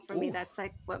normal for me. Ooh. That's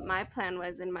like what my plan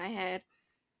was in my head.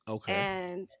 Okay.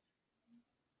 And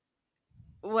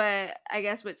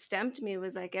what stumped me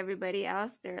was like everybody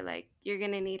else, they're like, you're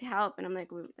gonna need help, and I'm like,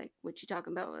 what you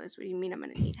talking about, Willis? What do you mean I'm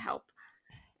gonna need help?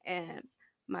 And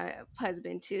my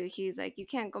husband too, he's like, you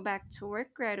can't go back to work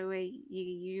right away.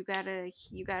 You gotta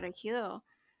heal.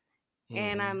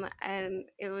 Mm-hmm. And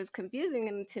it was confusing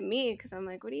and to me because I'm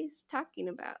like, what are you talking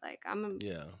about? Like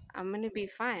Yeah. I'm gonna be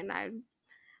fine.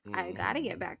 I gotta Mm-hmm.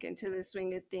 get back into the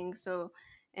swing of things. So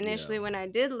Yeah. initially, when I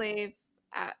did leave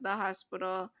at the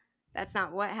hospital, that's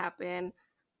not what happened.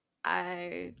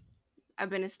 I I've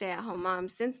been a stay-at-home mom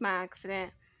since my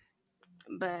accident,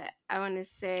 but I want to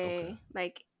Okay. say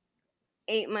like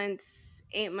 8 months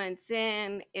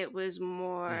in, it was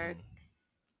more Mm-hmm.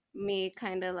 me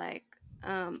kind of like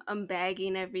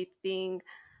unbagging everything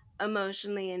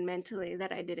emotionally and mentally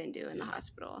that I didn't do in the Yeah.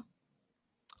 hospital.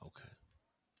 Okay.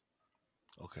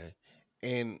 Okay.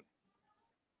 And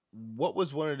what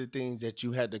was one of the things that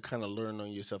you had to kind of learn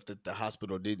on yourself that the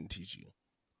hospital didn't teach you?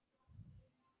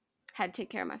 Had to take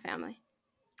care of my family.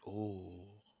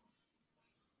 Oh,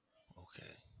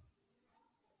 okay.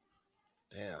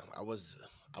 Damn, I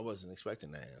wasn't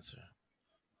expecting that answer.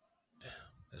 Damn,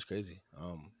 that's crazy.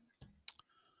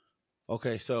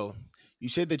 Okay, so you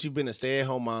said that you've been a stay at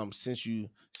home mom since you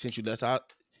left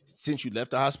out since you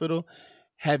left the hospital.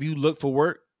 Have you looked for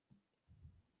work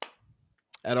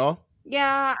at all?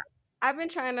 Yeah, I've been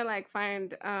trying to like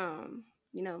find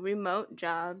remote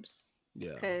jobs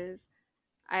Yeah. cuz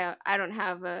I don't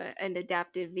have an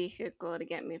adaptive vehicle to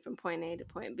get me from point A to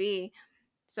point B.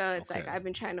 So it's like Okay. I've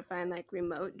been trying to find like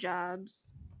remote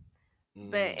jobs,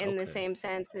 but in the Okay. same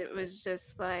sense, it was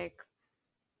just like,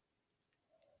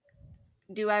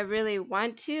 do I really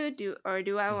want to do, or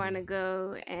do I want Mm-hmm. to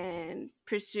go and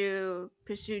pursue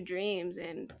dreams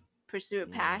and pursue a Mm.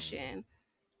 passion?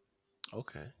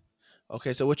 Okay.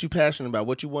 Okay. So what you passionate about?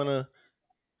 What you wanna?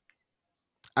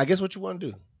 I guess what you wanna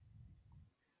do.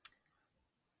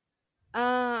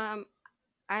 Um,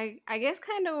 I guess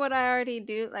kind of what I already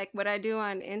do, like what I do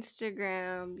on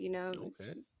Instagram,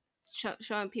 Okay.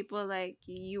 showing people like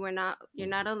you're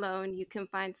not alone. You can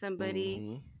find somebody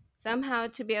Mm-hmm. somehow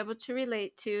to be able to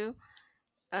relate to.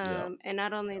 Yep. And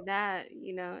not only that,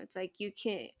 it's like you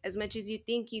can, as much as you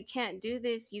think you can't do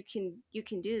this, you can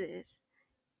do this.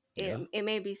 Yeah. It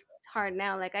may be hard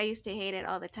now. Like I used to hate it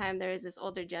all the time. There was this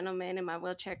older gentleman in my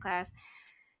wheelchair class,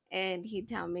 and he'd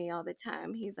tell me all the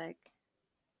time.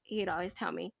 He'd always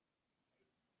tell me,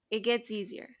 it gets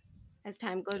easier. As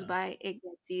time goes Yeah. by, it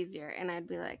gets easier. And I'd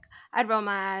be like, I'd roll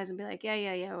my eyes and be like, yeah,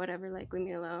 yeah, yeah, whatever, like leave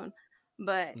me alone.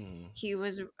 But Mm-hmm. he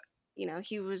was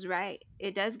right.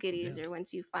 It does get Yeah. easier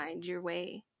once you find your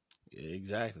way.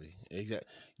 Exactly. Exactly.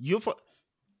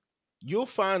 You'll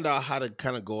find out how to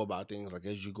kind of go about things like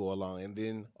as you go along, and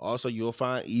then also you'll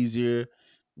find easier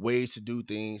ways to do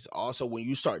things. Also, when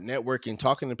you start networking,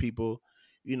 talking to people,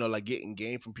 like getting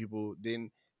game from people, then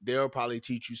they'll probably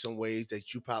teach you some ways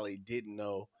that you probably didn't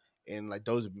know, and like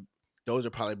those will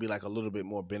probably be like a little bit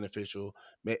more beneficial.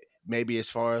 Maybe as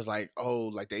far as like, oh,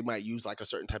 like they might use like a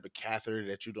certain type of catheter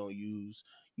that you don't use,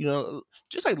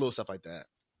 just like little stuff like that.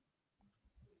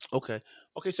 Okay.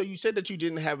 Okay. So you said that you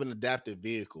didn't have an adaptive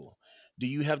vehicle. Do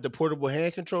you have the portable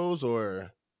hand controls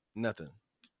or nothing?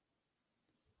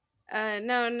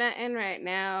 No, nothing right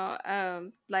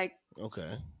now. Like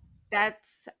Okay.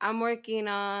 I'm working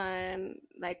on,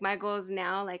 like, my goals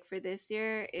now, like for this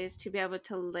year, is to be able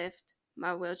to lift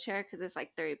my wheelchair because it's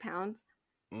like 30 pounds.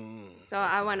 So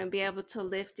I Okay. want to be able to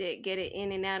lift it, get it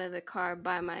in and out of the car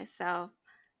by myself.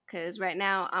 Because right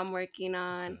now I'm working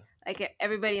on, Okay. like,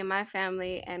 everybody in my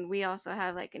family, and we also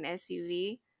have like an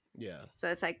SUV. Yeah. So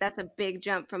it's like that's a big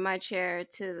jump from my chair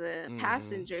to the Mm-hmm.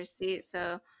 passenger seat.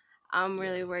 So I'm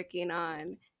really Yeah. working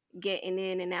on getting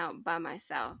in and out by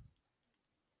myself.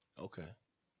 Okay.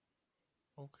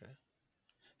 Okay.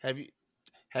 Have you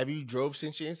have you drove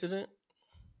since your incident?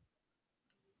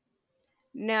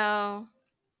 No,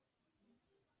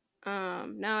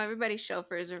 no, everybody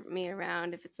chauffeurs me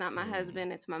around. If it's not my Mm.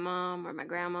 husband, it's my mom or my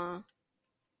grandma.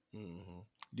 Mm-hmm.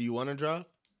 Do you want to drive?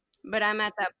 But I'm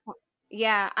at that point.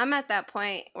 Yeah, I'm at that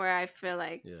point where I feel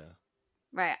like, Yeah.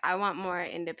 right, I want more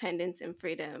independence and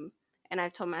freedom. And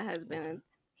I've told my Okay. husband,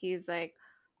 he's like,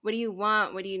 what do you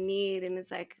want? What do you need? And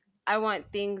it's like, I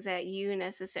want things that you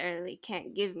necessarily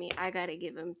can't give me. I got to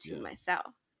give them to Yeah.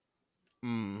 myself.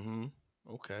 Mm-hmm.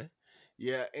 Okay.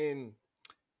 Yeah, and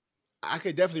I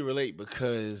could definitely relate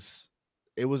because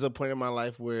it was a point in my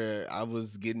life where I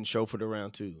was getting chauffeured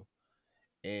around too.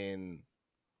 And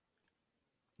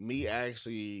me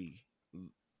actually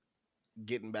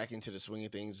getting back into the swing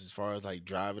of things as far as like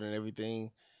driving and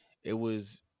everything, it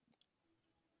was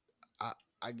I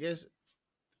I guess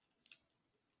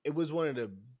it was one of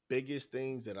the biggest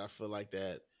things that I feel like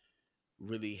that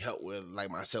really helped with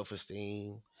like my self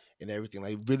esteem and everything.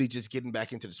 Like really just getting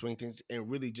back into the swing of things and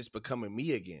really just becoming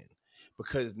me again.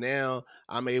 Because now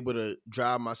I'm able to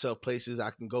drive myself places.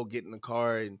 I can go get in the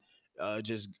car and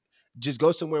just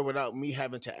go somewhere without me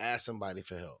having to ask somebody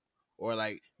for help. Or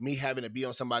like me having to be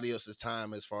on somebody else's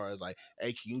time as far as like,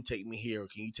 hey, can you take me here or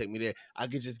can you take me there? I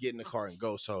could just get in the car and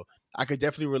go. So I could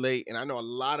definitely relate. And I know a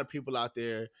lot of people out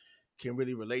there can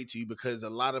really relate to you because a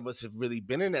lot of us have really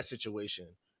been in that situation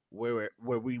where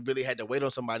we really had to wait on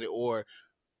somebody or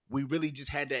we really just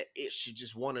had that itch to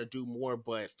just want to do more,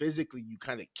 but physically you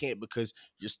kind of can't because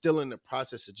you're still in the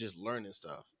process of just learning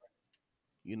stuff.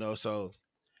 So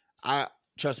I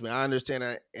trust me, I understand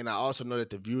that, and I also know that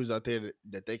the viewers out there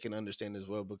that they can understand as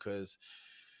well because,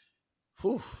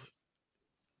 whew,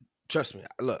 trust me,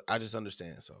 look, I just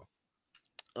understand. So,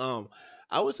 um,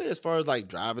 I would say as far as like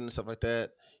driving and stuff like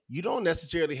that, you don't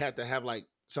necessarily have to have like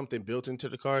something built into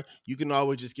the car. You can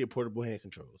always just get portable hand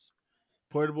controls.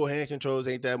 Portable hand controls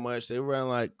ain't that much. They around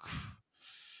like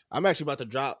I'm actually about to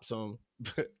drop some.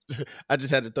 I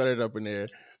just had to throw that up in there.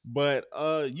 But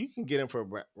you can get them for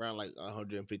around like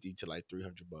 150 to like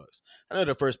 $300. I know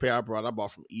the first pair I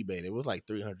bought from eBay. It was like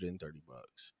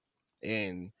 $330.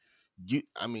 And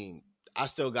I mean, I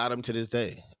still got them to this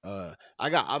day. I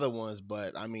got other ones,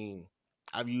 but I mean,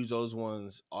 I've used those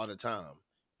ones all the time,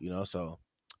 so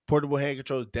portable hand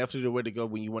control is definitely the way to go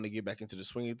when you want to get back into the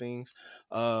swing of things.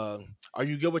 Are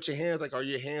you good with your hands? Like, are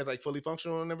your hands like fully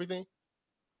functional and everything?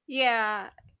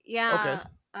 Yeah, Okay.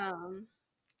 yeah,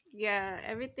 yeah.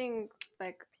 Everything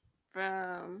like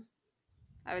from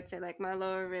I would say like my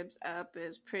lower ribs up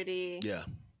is Yeah.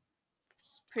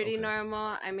 pretty Okay.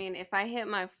 normal. I mean, if I hit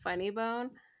my funny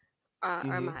bone or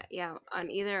Mm-hmm. my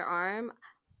on either arm,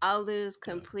 I'll lose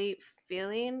Yeah. complete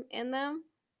feeling in them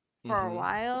for a Mm-hmm.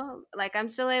 while. Like I'm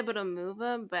still able to move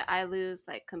them, but I lose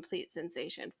like complete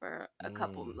sensation for a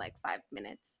couple Mm. like 5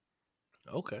 minutes.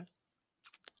 Okay.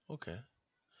 Okay.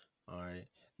 All right.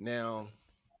 Now,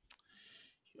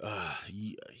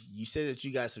 you said that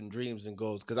you got some dreams and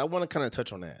goals because I want to kind of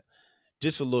touch on that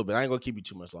just a little bit. I ain't gonna keep you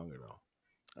too much longer though.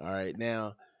 All right.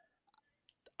 Now,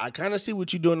 I kind of see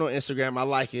what you're doing on Instagram. I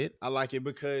like it. I like it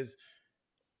because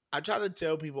I try to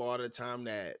tell people all the time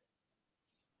that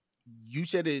you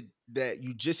said it that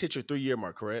you just hit your 3 year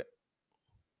mark, correct?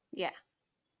 Yeah.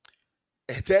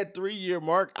 At that 3 year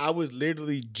mark, I was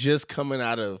literally just coming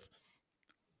out of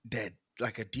that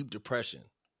like a deep depression.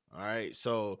 All right.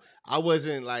 So I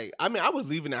wasn't like I mean, I was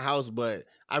leaving the house, but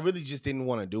I really just didn't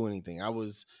want to do anything. I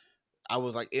was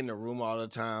like in the room all the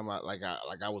time. I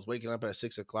was waking up at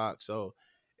 6 o'clock. So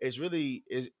it's really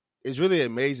it's really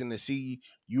amazing to see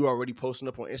you already posting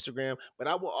up on Instagram. But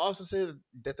I will also say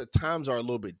that the times are a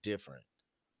little bit different.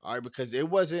 All right, because it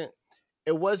wasn't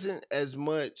as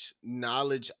much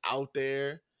knowledge out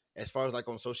there as far as like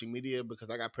on social media because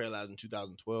I got paralyzed in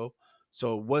 2012.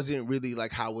 So it wasn't really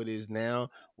like how it is now,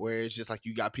 where it's just like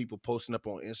you got people posting up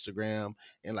on Instagram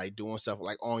and like doing stuff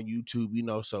like on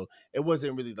YouTube, So it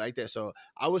wasn't really like that. So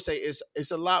I would say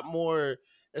it's a lot more.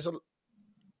 It's a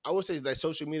I would say that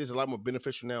social media is a lot more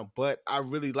beneficial now, but I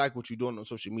really like what you're doing on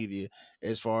social media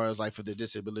as far as like for the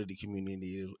disability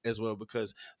community as well,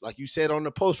 because like you said on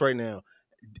the post right now,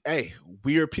 hey,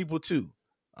 we are people too.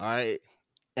 All right.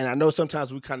 And I know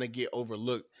sometimes we kind of get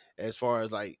overlooked as far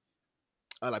as like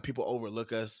people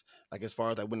overlook us, like as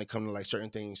far as like when it comes to like certain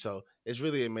things. So it's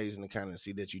really amazing to kind of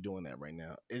see that you're doing that right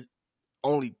now. It's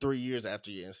only 3 years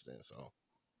after your incident. So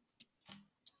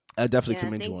I definitely Yeah,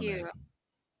 commend you thank on that. you.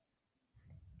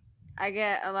 I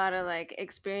get a lot of like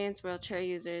experienced wheelchair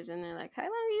users, and they're like, "How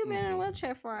long have you been in a Hmm.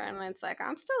 wheelchair for?" And it's like,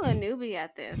 I'm still a newbie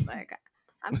at this. Like,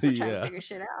 I'm still trying to Yeah. figure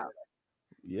shit out.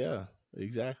 Yeah.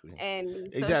 Exactly.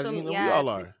 And Exactly. We yeah, all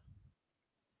are.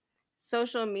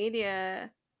 social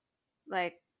media,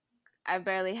 like I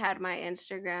barely had my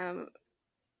Instagram,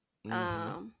 Hmm.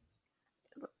 um,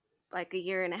 like a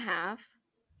year and a half.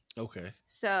 Okay.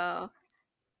 So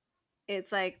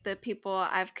it's like the people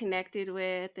I've connected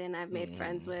with and I've made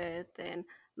friends Hmm. with and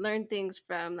learned things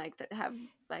from, like that have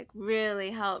like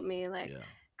really helped me like Yeah.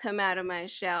 come out of my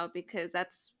shell, because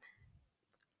that's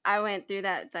I went through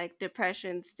that like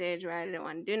depression stage where I didn't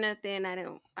want to do nothing. I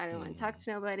didn't want to talk Hmm.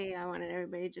 to nobody. I wanted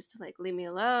everybody just to like leave me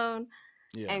alone,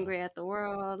 Yeah. angry at the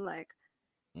world. Like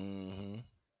Hmm.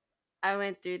 I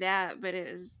went through that, but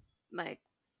it was like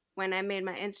when I made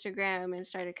my Instagram and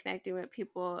started connecting with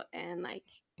people and like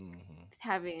Hmm.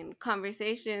 having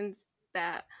conversations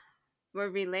that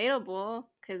were relatable,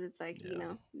 because it's like,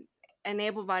 Yeah. an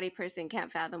able-bodied person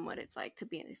can't fathom what it's like to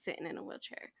be sitting in a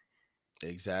wheelchair.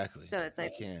 Exactly. So it's They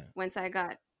like can. once I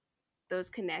got those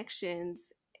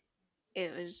connections,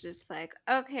 it was just like,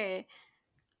 okay,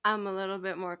 I'm a little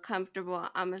bit more comfortable.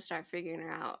 I'm gonna start figuring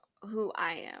out who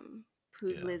I am,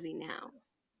 who's Yeah. Lizzie now.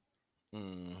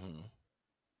 Hmm.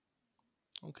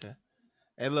 Okay.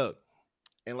 And look,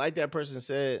 and like that person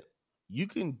said, you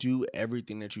can do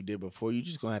everything that you did before. You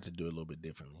just gonna have to do it a little bit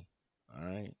differently. All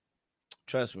right.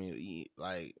 Trust me.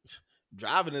 Like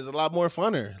driving is a lot more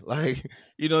funner. Like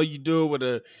you do it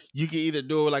with you can either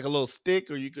do it with like a little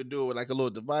stick or you could do it with like a little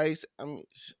device. I mean,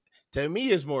 to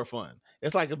me, it's more fun.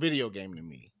 It's like a video game to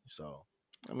me. So,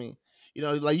 I mean,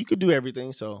 like you could do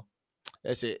everything. So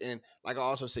that's it. And like I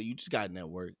also say, you just got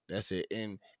network. That's it.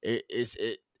 And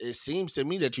it seems to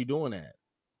me that you're doing that.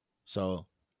 So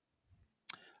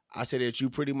I say that you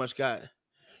pretty much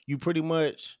you pretty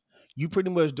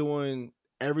much doing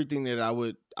everything that I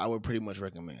would pretty much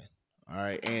recommend. All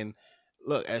right. And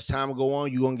look, as time go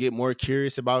on, you're gonna get more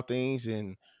curious about things,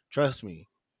 and trust me,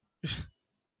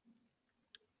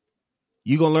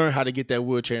 you're gonna learn how to get that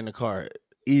wheelchair in the car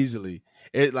easily.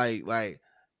 It like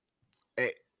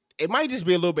it, it might just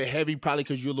be a little bit heavy, probably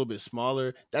because you're a little bit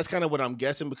smaller. That's kind of what I'm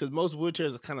guessing, because most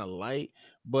wheelchairs are kind of light,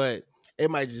 but it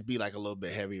might just be like a little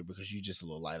bit heavier because you're just a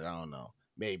little lighter. I don't know.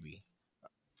 Maybe.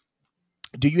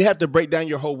 Do you have to break down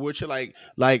your whole wheelchair, like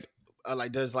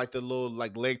does like the little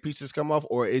like leg pieces come off,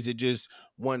 or is it just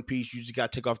one piece? You just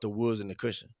got to take off the wheels and the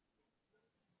cushion.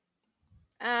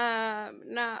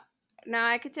 No, No,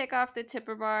 I could take off the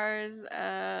tipper bars,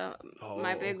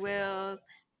 my Oh, big okay. wheels,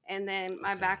 and then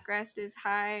my Okay. backrest is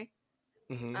high.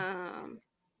 Mhm. Um,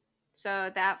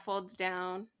 so that folds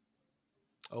down.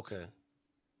 Okay.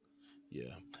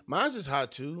 Yeah. Mine's is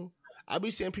hot too. I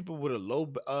be seeing people with a low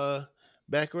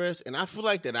backrest, and I feel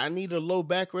like that I need a low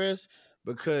backrest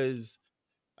because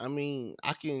I mean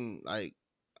I can like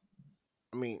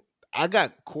I mean I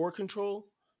got core control,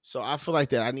 so I feel like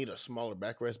that I need a smaller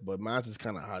backrest. But mine's is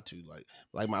kind of hot too,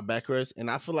 like my backrest, and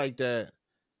I feel like that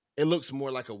it looks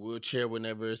more like a wheelchair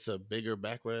whenever it's a bigger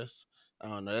backrest. I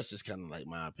don't know. That's just kind of like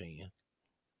my opinion.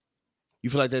 You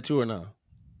feel like that too or no?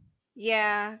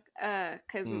 Yeah,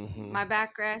 cause Mm-hmm. my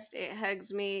backrest it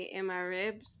hugs me in my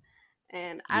ribs,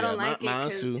 and I Yeah, don't like it mine's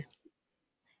cause too.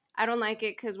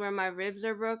 where my ribs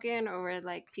are broken or where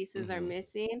like pieces are Mm-hmm.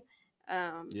 missing.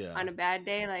 Yeah. On a bad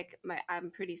day, like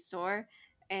I'm pretty sore,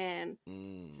 and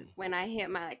Mm. when I hit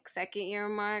my like second year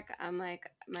mark, I'm like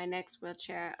my next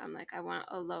wheelchair. I'm like I want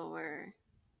a lower.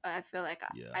 I feel like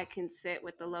Yeah. I can sit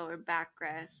with the lower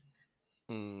backrest.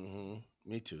 Mm-hmm.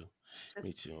 Me too. Just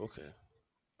Me too. Okay.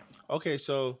 Okay,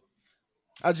 so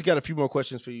I just got a few more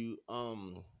questions for you.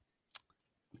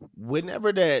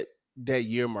 Whenever that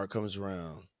year mark comes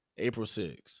around, April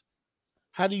 6th,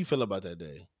 how do you feel about that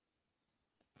day?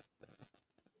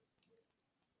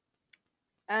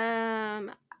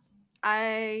 um,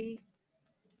 I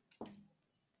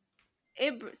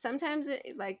it sometimes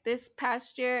like this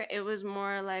past year it was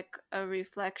more like a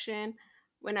reflection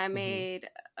when I Mm-hmm. made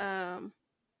um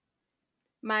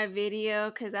my video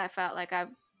because I felt like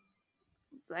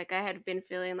I had been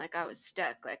feeling like I was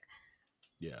stuck. Like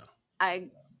Yeah. I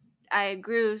I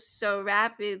grew so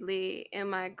rapidly in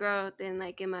my growth and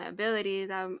like in my abilities.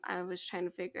 I was trying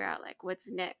to figure out like what's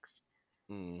next.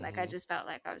 Like I Mm-hmm. just felt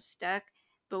like I was stuck.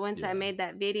 But once I Yeah. made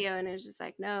that video and it was just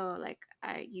like no, like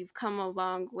I you've come a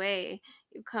long way.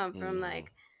 You've come from Mm-hmm.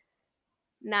 like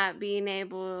not being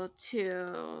able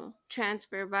to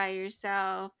transfer by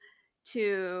yourself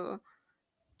to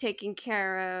taking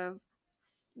care of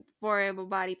four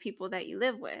able-bodied people that you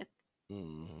live with.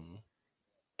 Mm-hmm.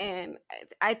 And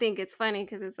I think it's funny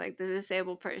because it's like the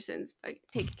disabled person's like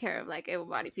taking care of like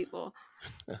able-bodied people.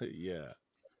 Yeah.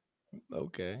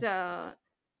 Okay. So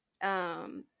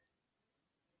um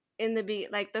in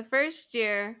like the first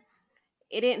year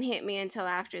it didn't hit me until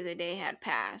after the day had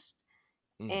passed,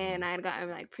 Mm-hmm. and I had gotten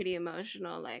like pretty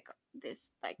emotional, like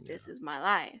Yeah. this is my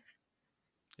life.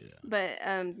 Yeah. But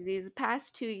these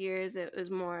past 2 years, it was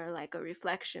more like a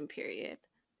reflection period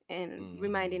and Mm-hmm.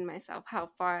 reminding myself how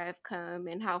far I've come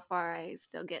and how far I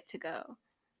still get to go.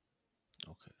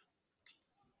 Okay.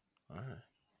 All right.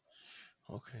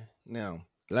 Okay. Now,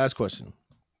 last question.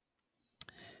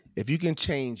 If you can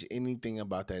change anything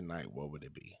about that night, what would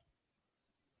it be?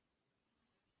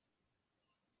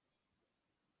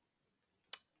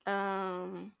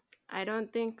 Um, I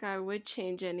don't think I would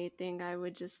change anything. I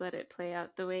would just let it play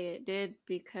out the way it did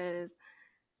because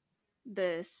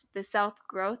the self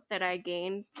growth that I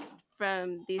gained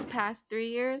from these past 3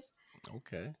 years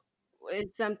Okay.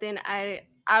 is something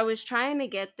I was trying to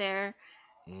get there.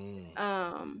 Mm.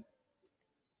 Um,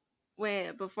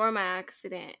 when before my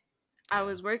accident I Yeah.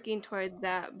 was working towards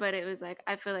that, but it was like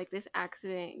I feel like this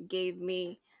accident gave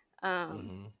me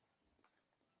um Mm-hmm.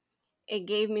 it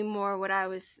gave me more what I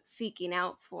was seeking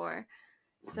out for.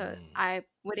 So Mm. I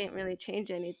wouldn't really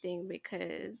change anything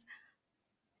because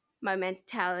my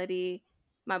mentality,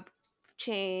 my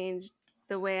changed,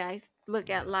 the way I look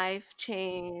at Yeah. life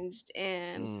changed,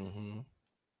 and Mm-hmm.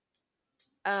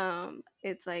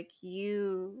 it's like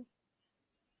you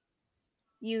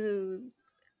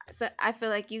so I feel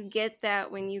like you get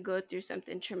that when you go through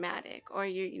something traumatic or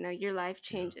your life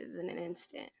Yeah. changes in an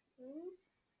instant.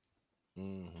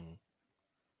 Mm-hmm.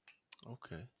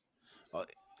 Okay. Uh,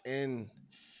 and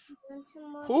Want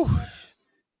some more whew,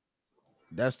 chips?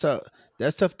 that's tough.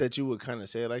 That's tough that you would kind of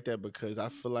say it like that because I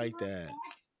feel like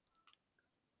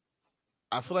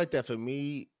that for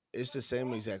me, it's the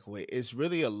same exact way. It's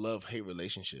really a love hate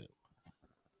relationship.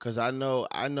 Cause I know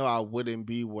I wouldn't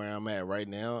be where I'm at right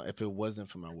now if it wasn't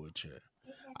for my wheelchair.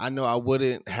 I know I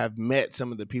wouldn't have met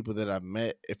some of the people that I've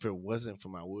met if it wasn't for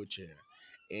my wheelchair.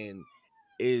 And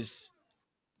it's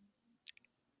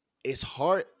it's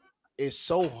hard. It's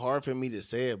so hard for me to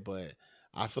say it, but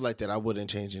I feel like that I wouldn't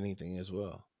change anything as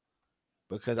well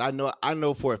because I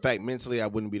know for a fact mentally I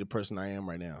wouldn't be the person I am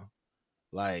right now.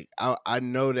 Like I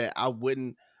know that I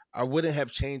wouldn't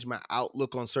have changed my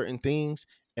outlook on certain things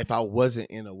if I wasn't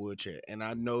in a wheelchair. And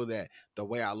I know that the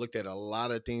way I looked at a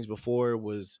lot of things before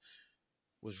was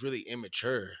really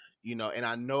immature, and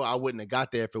I know I wouldn't have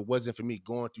got there if it wasn't for me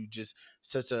going through just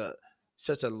such a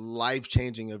such a life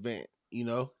changing event, you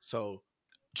know. So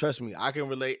trust me, I can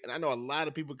relate, and I know a lot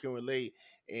of people can relate.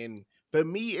 And for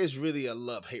me, it's really a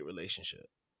love hate relationship.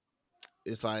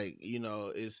 It's like, you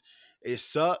know, it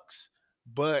sucks,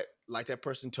 but like that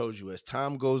person told you, as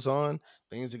time goes on,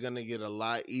 things are gonna get a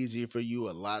lot easier for you,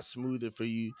 a lot smoother for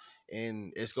you,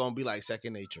 and it's gonna be like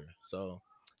second nature. So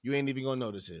you ain't even gonna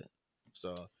notice it.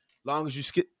 So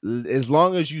as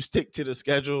long as you stick to the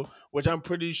schedule, which I'm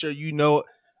pretty sure you know,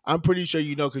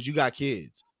 because you got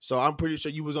kids. So I'm pretty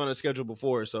sure you was on a schedule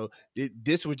before. So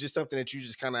this was just something that you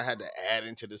just kind of had to add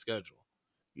into the schedule.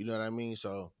 You know what I mean?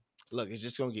 So look, it's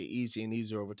just gonna get easier and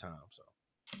easier over time. So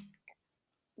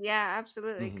Yeah,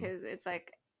 absolutely. hmm Because it's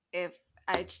like if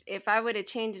if I would have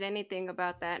changed anything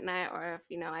about that night, or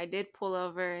if I did pull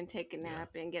over and take a yeah, nap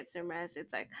and get some rest,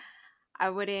 it's like I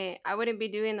wouldn't be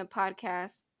doing the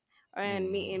podcasts or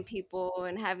and meeting hmm people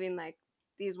and having like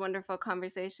these wonderful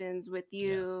conversations with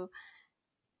yeah, you.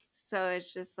 So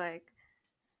it's just like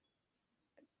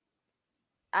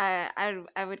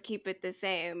I would keep it the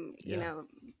same. yeah,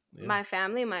 yeah, My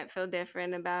family might feel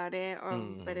different about it, or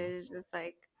but hmm it's just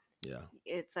like yeah,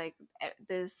 it's like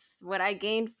this what I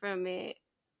gained from it.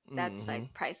 That's hmm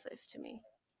like priceless to me.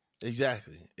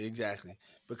 exactly, exactly.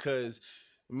 Because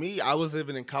me, I was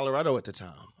living in Colorado at the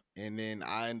time, and then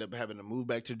I ended up having to move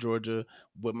back to Georgia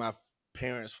with my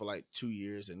parents for like 2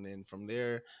 years, and then from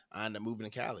there, I ended up moving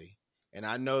to Cali. And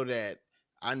I know that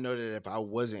if I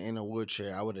wasn't in a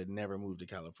wheelchair, I would have never moved to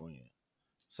California.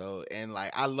 So and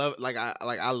I love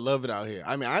it out here.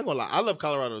 I mean, I ain't gonna lie, I love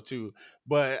Colorado too.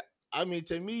 But I mean,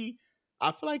 to me,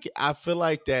 I feel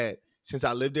like that since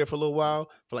I lived there for a little while,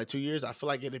 for like 2 years, I feel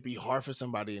like it'd be hard for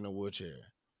somebody in a wheelchair.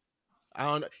 I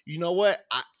don't know. You know what?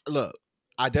 I look.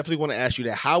 I definitely want to ask you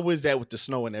that. How was that with the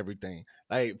snow and everything?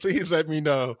 Like, please let me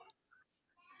know.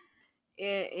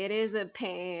 It is a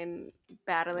pain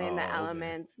battling the Oh,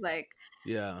 okay. elements,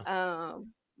 Yeah.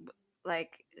 um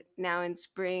like now in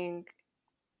spring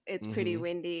it's pretty Mm-hmm.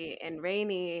 windy and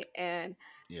rainy, and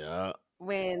Yeah.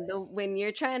 when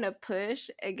you're trying to push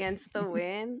against the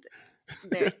wind,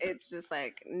 there it's just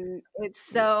like it's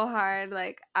yeah. so hard.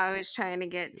 Like I was trying to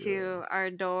get Yeah. to our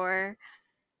door,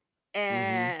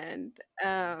 Mm-hmm. and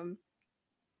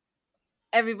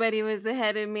everybody was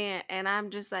ahead of me, and I'm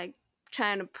just like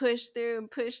trying to push through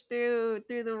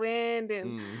the wind,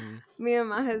 and Mm-hmm. me and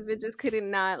my husband just could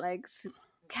not like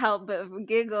help but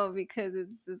giggle, because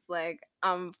it's just like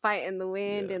I'm fighting the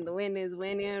wind Yeah. and the wind is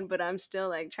winning, but I'm still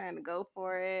like trying to go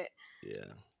for it.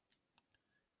 Yeah.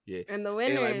 Yeah. And the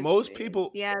And like winners, most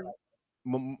people, yeah,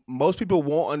 most people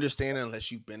won't understand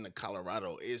unless you've been to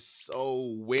Colorado. It's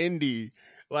so windy.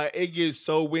 Like it gets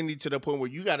so windy to the point where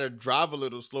you gotta drive a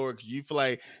little slower because you feel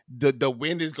like the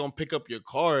wind is gonna pick up your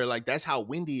car. Like that's how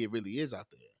windy it really is out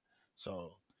there.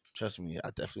 So trust me, I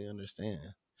definitely understand.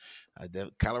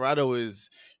 Colorado is,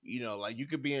 like you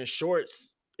could be in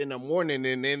shorts in the morning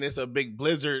and then it's a big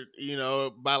blizzard,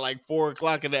 by like 4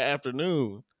 o'clock in the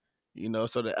afternoon.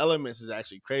 So the elements is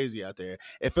actually crazy out there.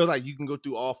 It feels like you can go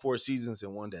through all 4 seasons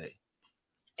in one day.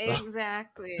 So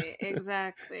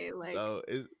exactly. Like so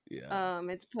it's yeah.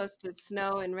 it's supposed to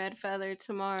snow in Red Feather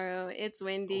tomorrow. It's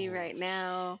windy Oh right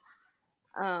now.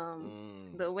 mm,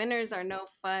 The winters are no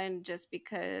fun, just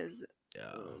because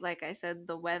yeah. like I said,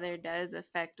 the weather does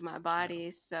affect my Yeah.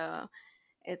 body. So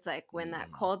it's like when that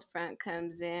Mm, cold front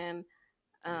comes in,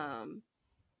 yeah. um,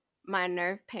 my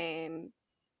nerve pain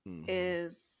Hmm.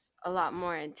 is a lot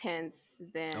more intense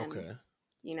than, Okay.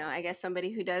 I guess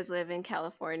somebody who does live in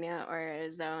California or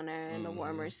Arizona in the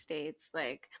warmer Hmm. states.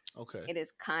 Like Okay. it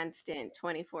is constant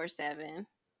 24/7.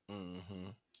 Hmm.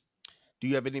 Do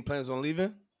you have any plans on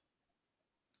leaving?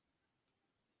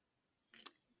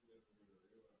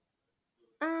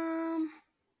 Um,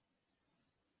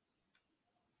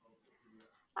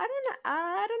 I don't know.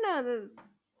 I don't know.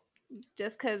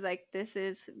 Just because like this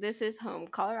is home.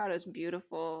 Colorado's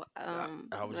beautiful.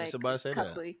 I was just Like about to say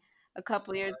that. a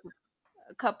couple years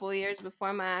a couple years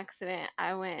before my accident,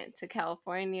 I went to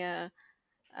California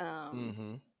um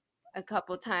Hmm. a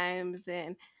couple times,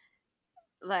 and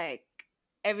like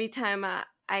every time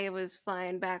I was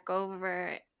flying back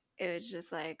over, it was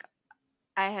just like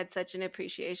I had such an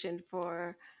appreciation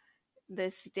for the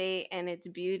state and its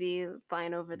beauty,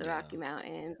 flying over the Yeah. Rocky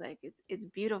Mountains. Like it's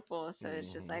beautiful. So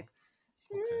it's just Hmm. like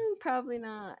Okay. probably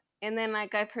not. And then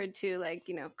like I've heard too, like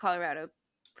Colorado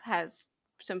has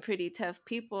some pretty tough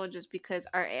people, just because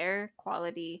our air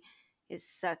quality is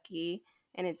sucky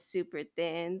and it's super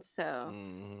thin. So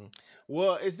Hmm.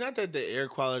 Well, it's not that the air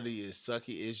quality is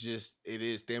sucky. It's just it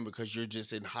is thin because you're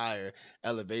just in higher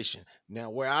elevation. Now,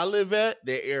 where I live at,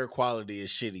 the air quality is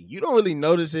shitty. You don't really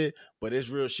notice it, but it's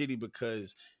real shitty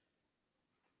because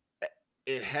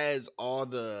it has all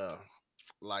the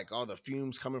all the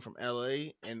fumes coming from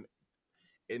LA, and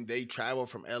they travel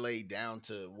from LA down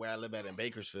to where I live at in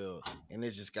Bakersfield, and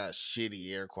it just got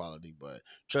shitty air quality. But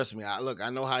trust me, I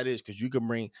know how it is, because you can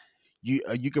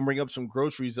bring up some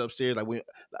groceries upstairs. Like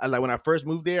when I first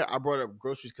moved there, I brought up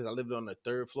groceries because I lived on the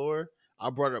third floor. I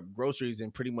brought up groceries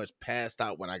and pretty much passed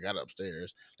out when I got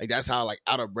upstairs. Like that's how like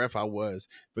out of breath I was,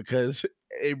 because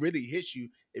it really hits you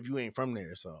if you ain't from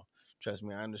there. So trust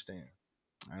me, I understand.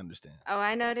 I understand. Oh,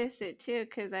 I noticed it too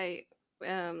because like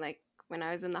when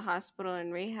I was in the hospital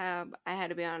in rehab, I had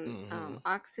to be on Mm-hmm.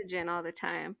 oxygen all the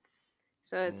time.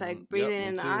 So it's Mm-hmm. like Yep, breathing me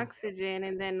in the too. oxygen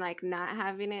and then like not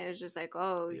having it is just like,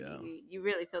 oh, Yeah. you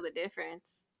really feel the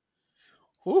difference.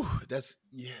 Whew, that's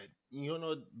yeah. You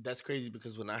know that's crazy,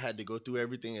 because when I had to go through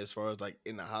everything as far as like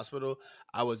in the hospital,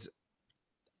 I was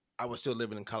I was still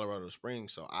living in Colorado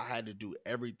Springs, so I had to do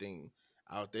everything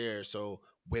out there. So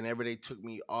whenever they took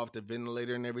me off the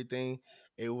ventilator and everything,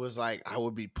 it was like I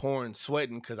would be pouring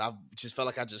sweating because I just felt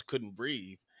like I just couldn't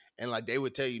breathe. And like they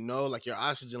would tell you, no, like your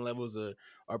oxygen levels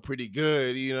are pretty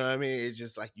good. You know what I mean? It's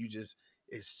just like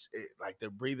like the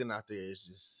breathing out there is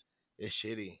just it's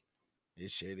shitty.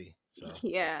 It's shitty. So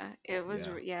Yeah, it was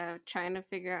yeah, yeah, trying to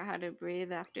figure out how to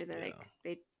breathe after yeah.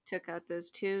 they took out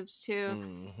those tubes too,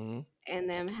 Mm-hmm. and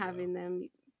then Yeah. having them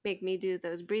make me do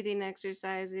those breathing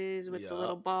exercises with the Yeah.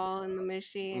 little ball in the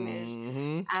machine is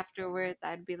Mm-hmm. afterwards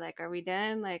I'd be like, are we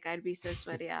done? Like I'd be so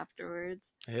sweaty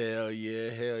afterwards. Hell yeah,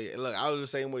 hell yeah. Look, I was the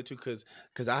same way too, cause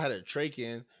I had a trach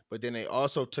in, but then they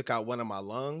also took out one of my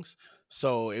lungs.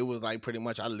 So it was like pretty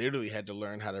much I literally had to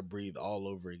learn how to breathe all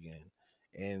over again.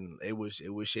 And it was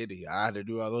shitty. I had to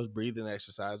do all those breathing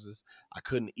exercises. I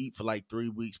couldn't eat for like 3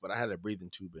 weeks, but I had a breathing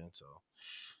tube in, so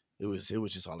it was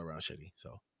just all around shitty.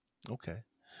 So okay.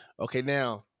 Okay,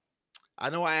 now I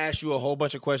know I asked you a whole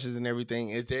bunch of questions and everything.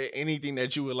 Is there anything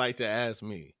that you would like to ask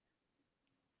me?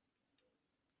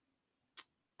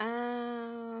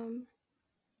 Um,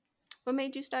 what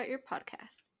made you start your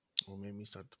podcast? What made me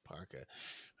start the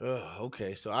podcast?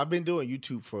 Okay, so I've been doing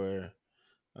YouTube for,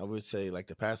 I would say, like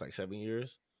the past like 7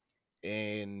 years.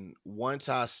 And once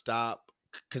I stopped,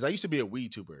 because I used to be a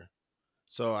weed tuber,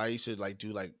 so I used to like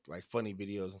do like funny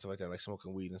videos and stuff like that, like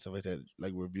smoking weed and stuff like that,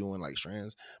 like reviewing like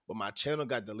strands. But my channel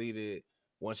got deleted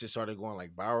once it started going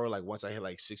like viral. Like once I hit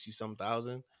like 60 some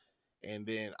thousand, and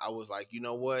then I was like, you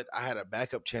know what? I had a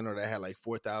backup channel that had like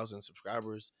 4,000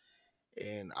 subscribers,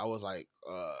 and I was like,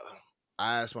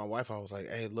 I asked my wife, I was like,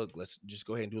 hey, look, let's just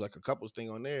go ahead and do like a couples thing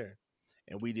on there,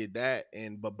 and we did that.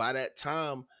 And but by that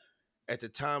time, at the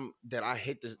time that I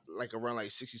hit the like around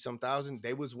like 60 some thousand,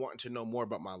 they was wanting to know more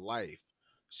about my life.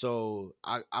 So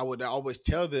I would always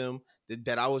tell them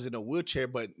that I was in a wheelchair,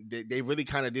 but they really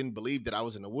kind of didn't believe that I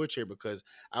was in a wheelchair, because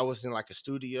I was in like a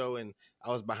studio and I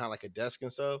was behind like a desk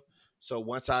and stuff. So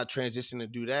once I transitioned to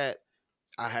do that,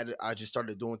 I just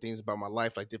started doing things about my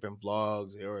life, like different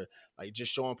vlogs, or like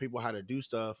just showing people how to do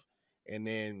stuff. And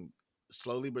then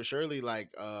slowly but surely, like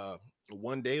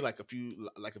one day, like a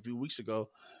few weeks ago,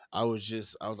 I was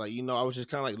like, I was just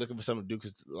kind of like looking for something to do,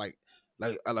 because like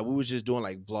we was just doing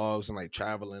like vlogs and like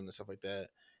traveling and stuff like that.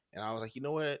 And I was like, you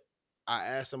know what? I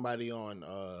asked somebody on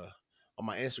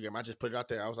my Instagram. I just put it out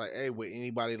there. I was like, hey, would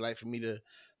anybody like for me to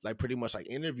like pretty much like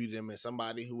interview them? And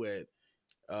somebody who had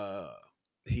uh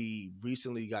he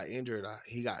recently got injured.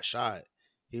 He got shot.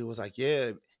 He was like,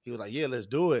 yeah. He was like, yeah, let's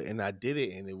do it. And I did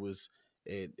it, and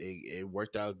it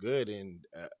worked out good. And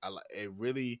it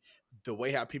really, the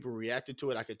way how people reacted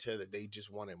to it, I could tell that they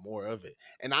just wanted more of it.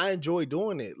 And I enjoy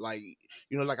doing it. Like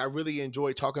like I really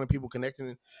enjoy talking to people,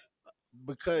 connecting,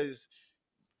 because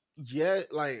yeah,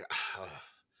 like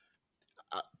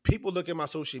people look at my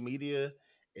social media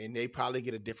and they probably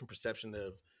get a different perception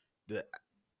the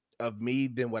of me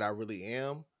than what I really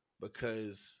am,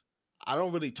 because I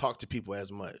don't really talk to people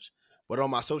as much. But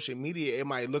on my social media, it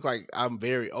might look like I'm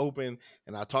very open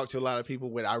and I talk to a lot of people,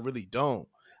 but I really don't.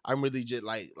 I'm really just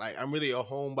like I'm really a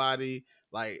homebody.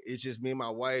 Like it's just me and my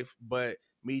wife. But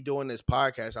me doing this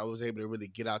podcast, I was able to really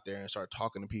get out there and start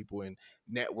talking to people and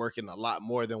networking a lot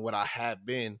more than what I have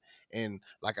been. And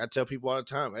like I tell people all the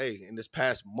time, hey, in this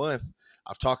past month,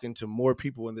 I've talking to more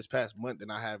people in this past month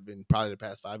than I have been probably the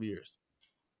past 5 years.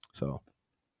 So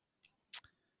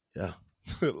yeah,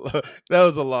 that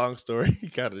was a long story.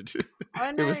 Kind of, Oh,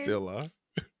 it was still nice. long.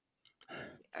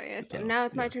 Oh yes. And So now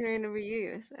it's my yeah, turn to interview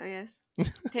you. So yes,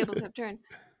 tables have turned.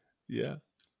 yeah.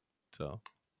 So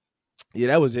yeah,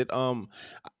 that was it.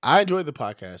 I enjoyed the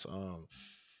podcast.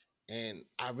 And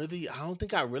I don't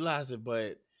think I realized it,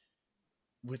 but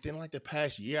within like the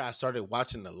past year, I started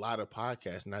watching a lot of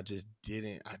podcasts, and I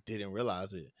didn't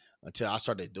realize it until I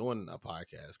started doing a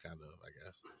podcast, kind of, I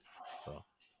guess. So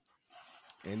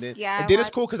and then Yeah, and I then it's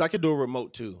watched. cool because I can do a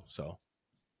remote too. So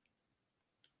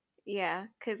Yeah,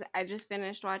 because I just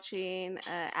finished watching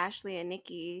Ashley and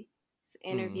Nikki's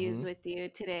interviews hmm with you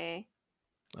today.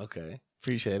 okay,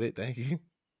 appreciate it. Thank you,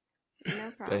 No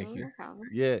thank problem. you. No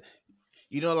problem. Yeah,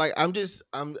 like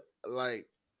I'm like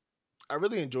I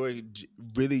really enjoy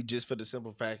really just for the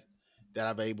simple fact that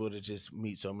I'm able to just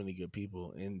meet so many good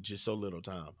people in just so little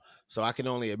time. So I can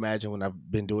only imagine when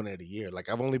I've been doing it a year. Like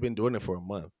I've only been doing it for a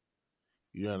month.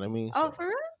 You know what I mean? Oh, So for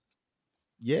real?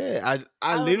 yeah, I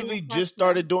I wasn't literally as much just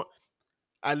then. started doing.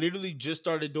 I literally just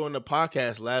started doing the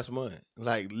podcast last month.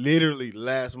 Like literally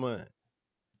last month.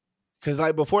 Cause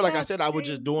like before, like I That's said, I was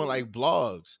just doing crazy. like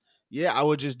vlogs. Yeah, I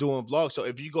was just doing vlogs. So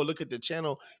if you go look at the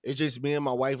channel, it's just me and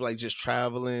my wife like just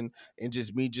traveling and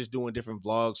just me just doing different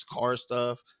vlogs, car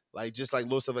stuff, like just like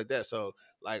little stuff like that. So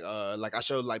like I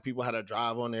showed like people how to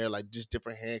drive on there, like just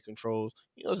different hand controls.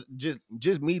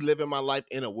 Just me living my life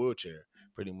in a wheelchair,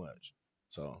 pretty much.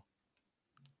 So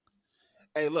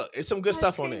hey, look, it's some good That's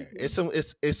stuff on there. crazy.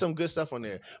 It's some good stuff on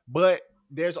there. But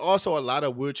there's also a lot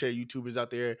of wheelchair YouTubers out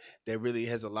there that really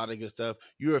has a lot of good stuff.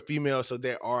 You're a female, so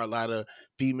there are a lot of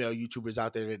female YouTubers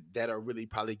out there that are really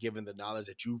probably giving the knowledge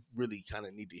that you really kind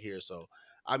of need to hear. So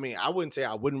I mean, I wouldn't say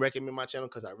I wouldn't recommend my channel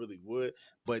because I really would,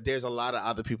 but there's a lot of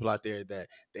other people out there that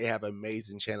they have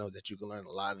amazing channels that you can learn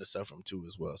a lot of the stuff from too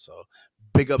as well. So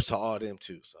big ups to all them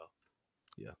too. So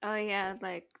yeah, Oh yeah,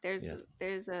 like yeah.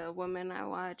 there's a woman I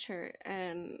watch her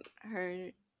and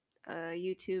her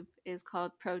YouTube is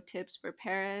called Pro Tips for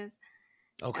Paras,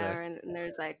 Okay. and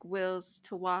there's like Wills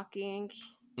to Walking.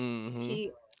 Mm-hmm.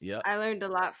 He, Yep. I learned a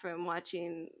lot from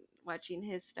watching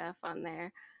his stuff on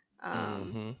there.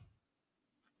 Um, Mm-hmm.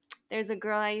 there's a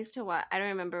girl I used to watch. I don't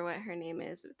remember what her name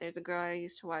is. But there's a girl I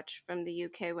used to watch from the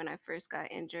UK when I first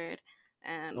got injured,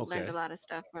 and learned a Okay. lot of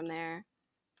stuff from there.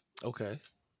 Okay.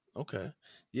 Okay.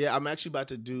 Yeah, I'm actually about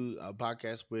to do a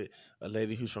podcast with a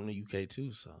lady who's from the UK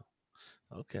too. So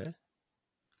okay.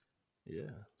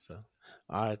 Yeah. So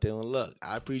all right then. Well, look,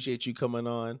 I appreciate you coming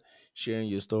on, sharing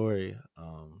your story.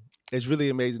 It's really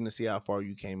amazing to see how far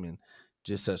you came in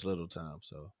just such little time.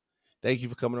 So thank you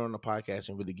for coming on the podcast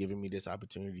and really giving me this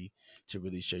opportunity to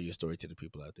really share your story to the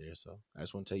people out there. So I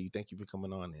just want to tell you thank you for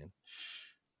coming on and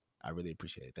I really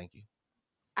appreciate it. Thank you.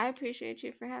 I appreciate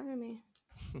you for having me.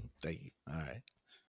 Thank you. All right.